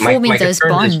and forming those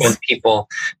bonds. When people,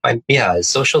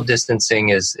 social distancing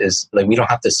is like we don't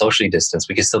have to socially distance.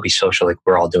 We can still be social, like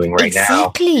we're all doing right now.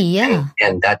 Exactly.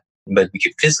 And that. But we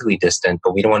could physically distant,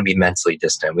 but we don't want to be mentally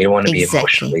distant. We don't want to be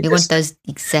emotionally distant. We want those,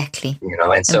 exactly.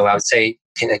 And so I would say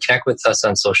connect with us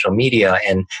on social media.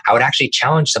 And I would actually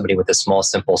challenge somebody with a small,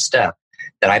 simple step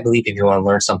that I believe if you want to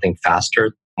learn something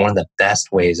faster, one of the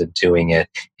best ways of doing it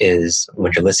is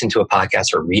when you're listening to a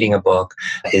podcast or reading a book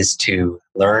is to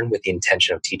learn with the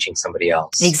intention of teaching somebody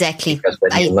else. Exactly. Because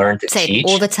when you learn to say teach it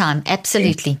all the time.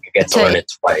 Absolutely. You get to learn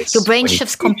it twice. Your brain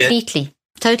shifts completely.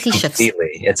 Totally shifts.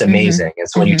 Completely. It's amazing. And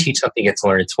so when you teach something, you get to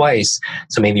learn it twice.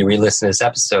 So maybe re-listen to this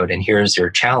episode, and here's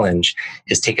your challenge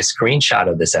is take a screenshot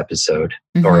of this episode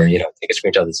or, take a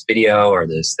screenshot of this video or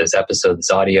this episode,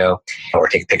 this audio, or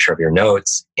take a picture of your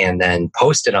notes and then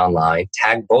post it online,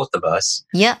 tag both of us.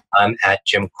 Yeah. I'm at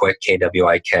Jim Kwik,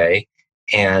 KWIK,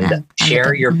 and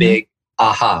share your big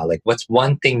aha. Like what's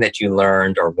one thing that you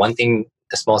learned or one thing,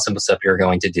 the small, simple step you're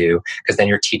going to do, because then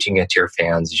you're teaching it to your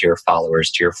fans, to your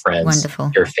followers, to your friends,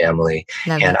 to your family.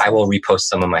 And I will repost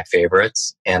some of my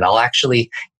favorites, and I'll actually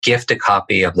gift a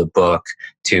copy of the book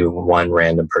to one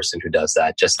random person who does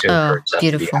that, just to encourage them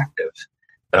to be active.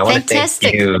 But I want to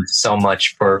thank you so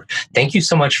much for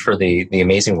the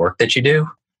amazing work that you do.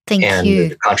 Thank you.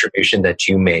 The contribution that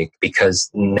you make, because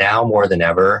now more than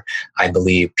ever, I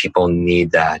believe people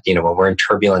need that. When we're in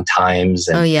turbulent times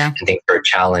and things are a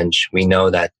challenge, we know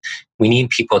that we need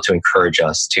people to encourage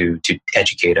us, to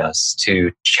educate us,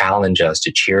 to challenge us,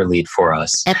 to cheerlead for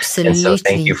us. Absolutely. And so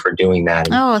thank you for doing that.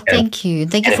 Thank you.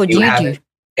 Thank you for what you do.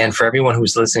 And for everyone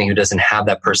who's listening who doesn't have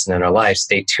that person in their life,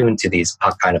 stay tuned to these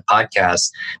kind of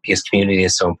podcasts, because community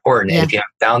is so important. And if you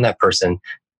haven't found that person,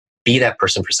 be that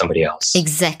person for somebody else.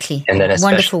 Exactly. And then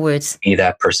wonderful words. Be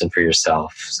that person for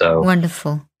yourself. So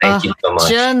wonderful. Thank you so much.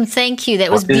 Jim, thank you.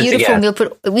 That was beautiful.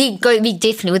 We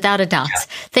definitely, without a doubt. Yeah.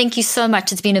 Thank you so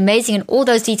much. It's been amazing. And all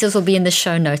those details will be in the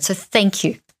show notes. So thank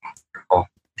you. Cool.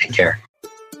 Take care.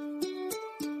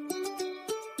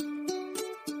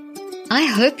 I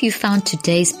hope you found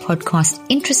today's podcast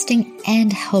interesting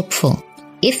and helpful.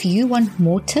 If you want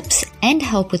more tips and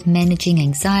help with managing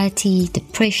anxiety,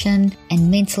 depression, and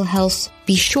mental health,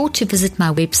 be sure to visit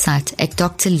my website at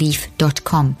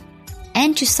drleaf.com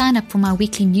and to sign up for my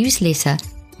weekly newsletter,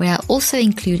 where I also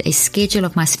include a schedule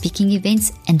of my speaking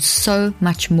events and so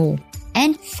much more.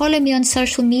 And follow me on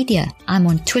social media. I'm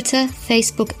on Twitter,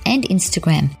 Facebook, and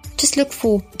Instagram. Just look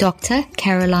for Dr.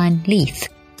 Caroline Leaf.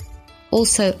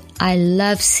 Also, I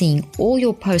love seeing all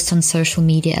your posts on social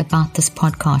media about this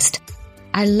podcast.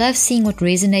 I love seeing what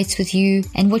resonates with you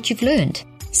and what you've learned.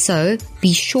 So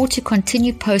be sure to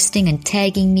continue posting and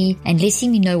tagging me and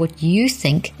letting me know what you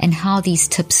think and how these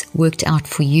tips worked out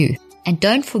for you. And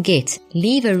don't forget,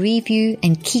 leave a review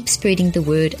and keep spreading the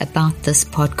word about this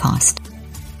podcast.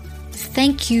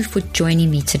 Thank you for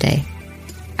joining me today.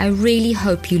 I really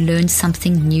hope you learned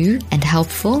something new and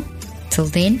helpful. Till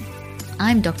then,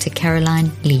 I'm Dr. Caroline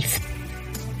Leaf.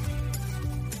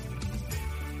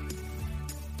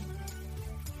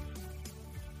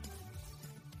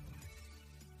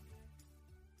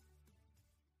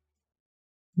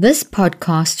 This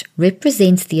podcast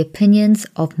represents the opinions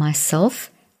of myself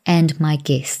and my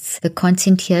guests. The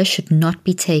content here should not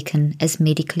be taken as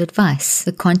medical advice.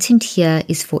 The content here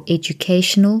is for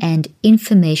educational and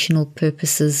informational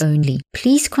purposes only.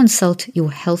 Please consult your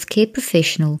healthcare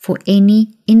professional for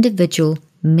any individual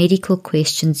medical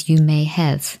questions you may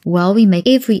have. While we make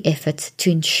every effort to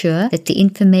ensure that the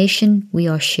information we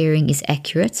are sharing is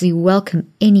accurate, we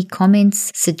welcome any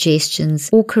comments, suggestions,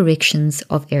 or corrections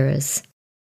of errors.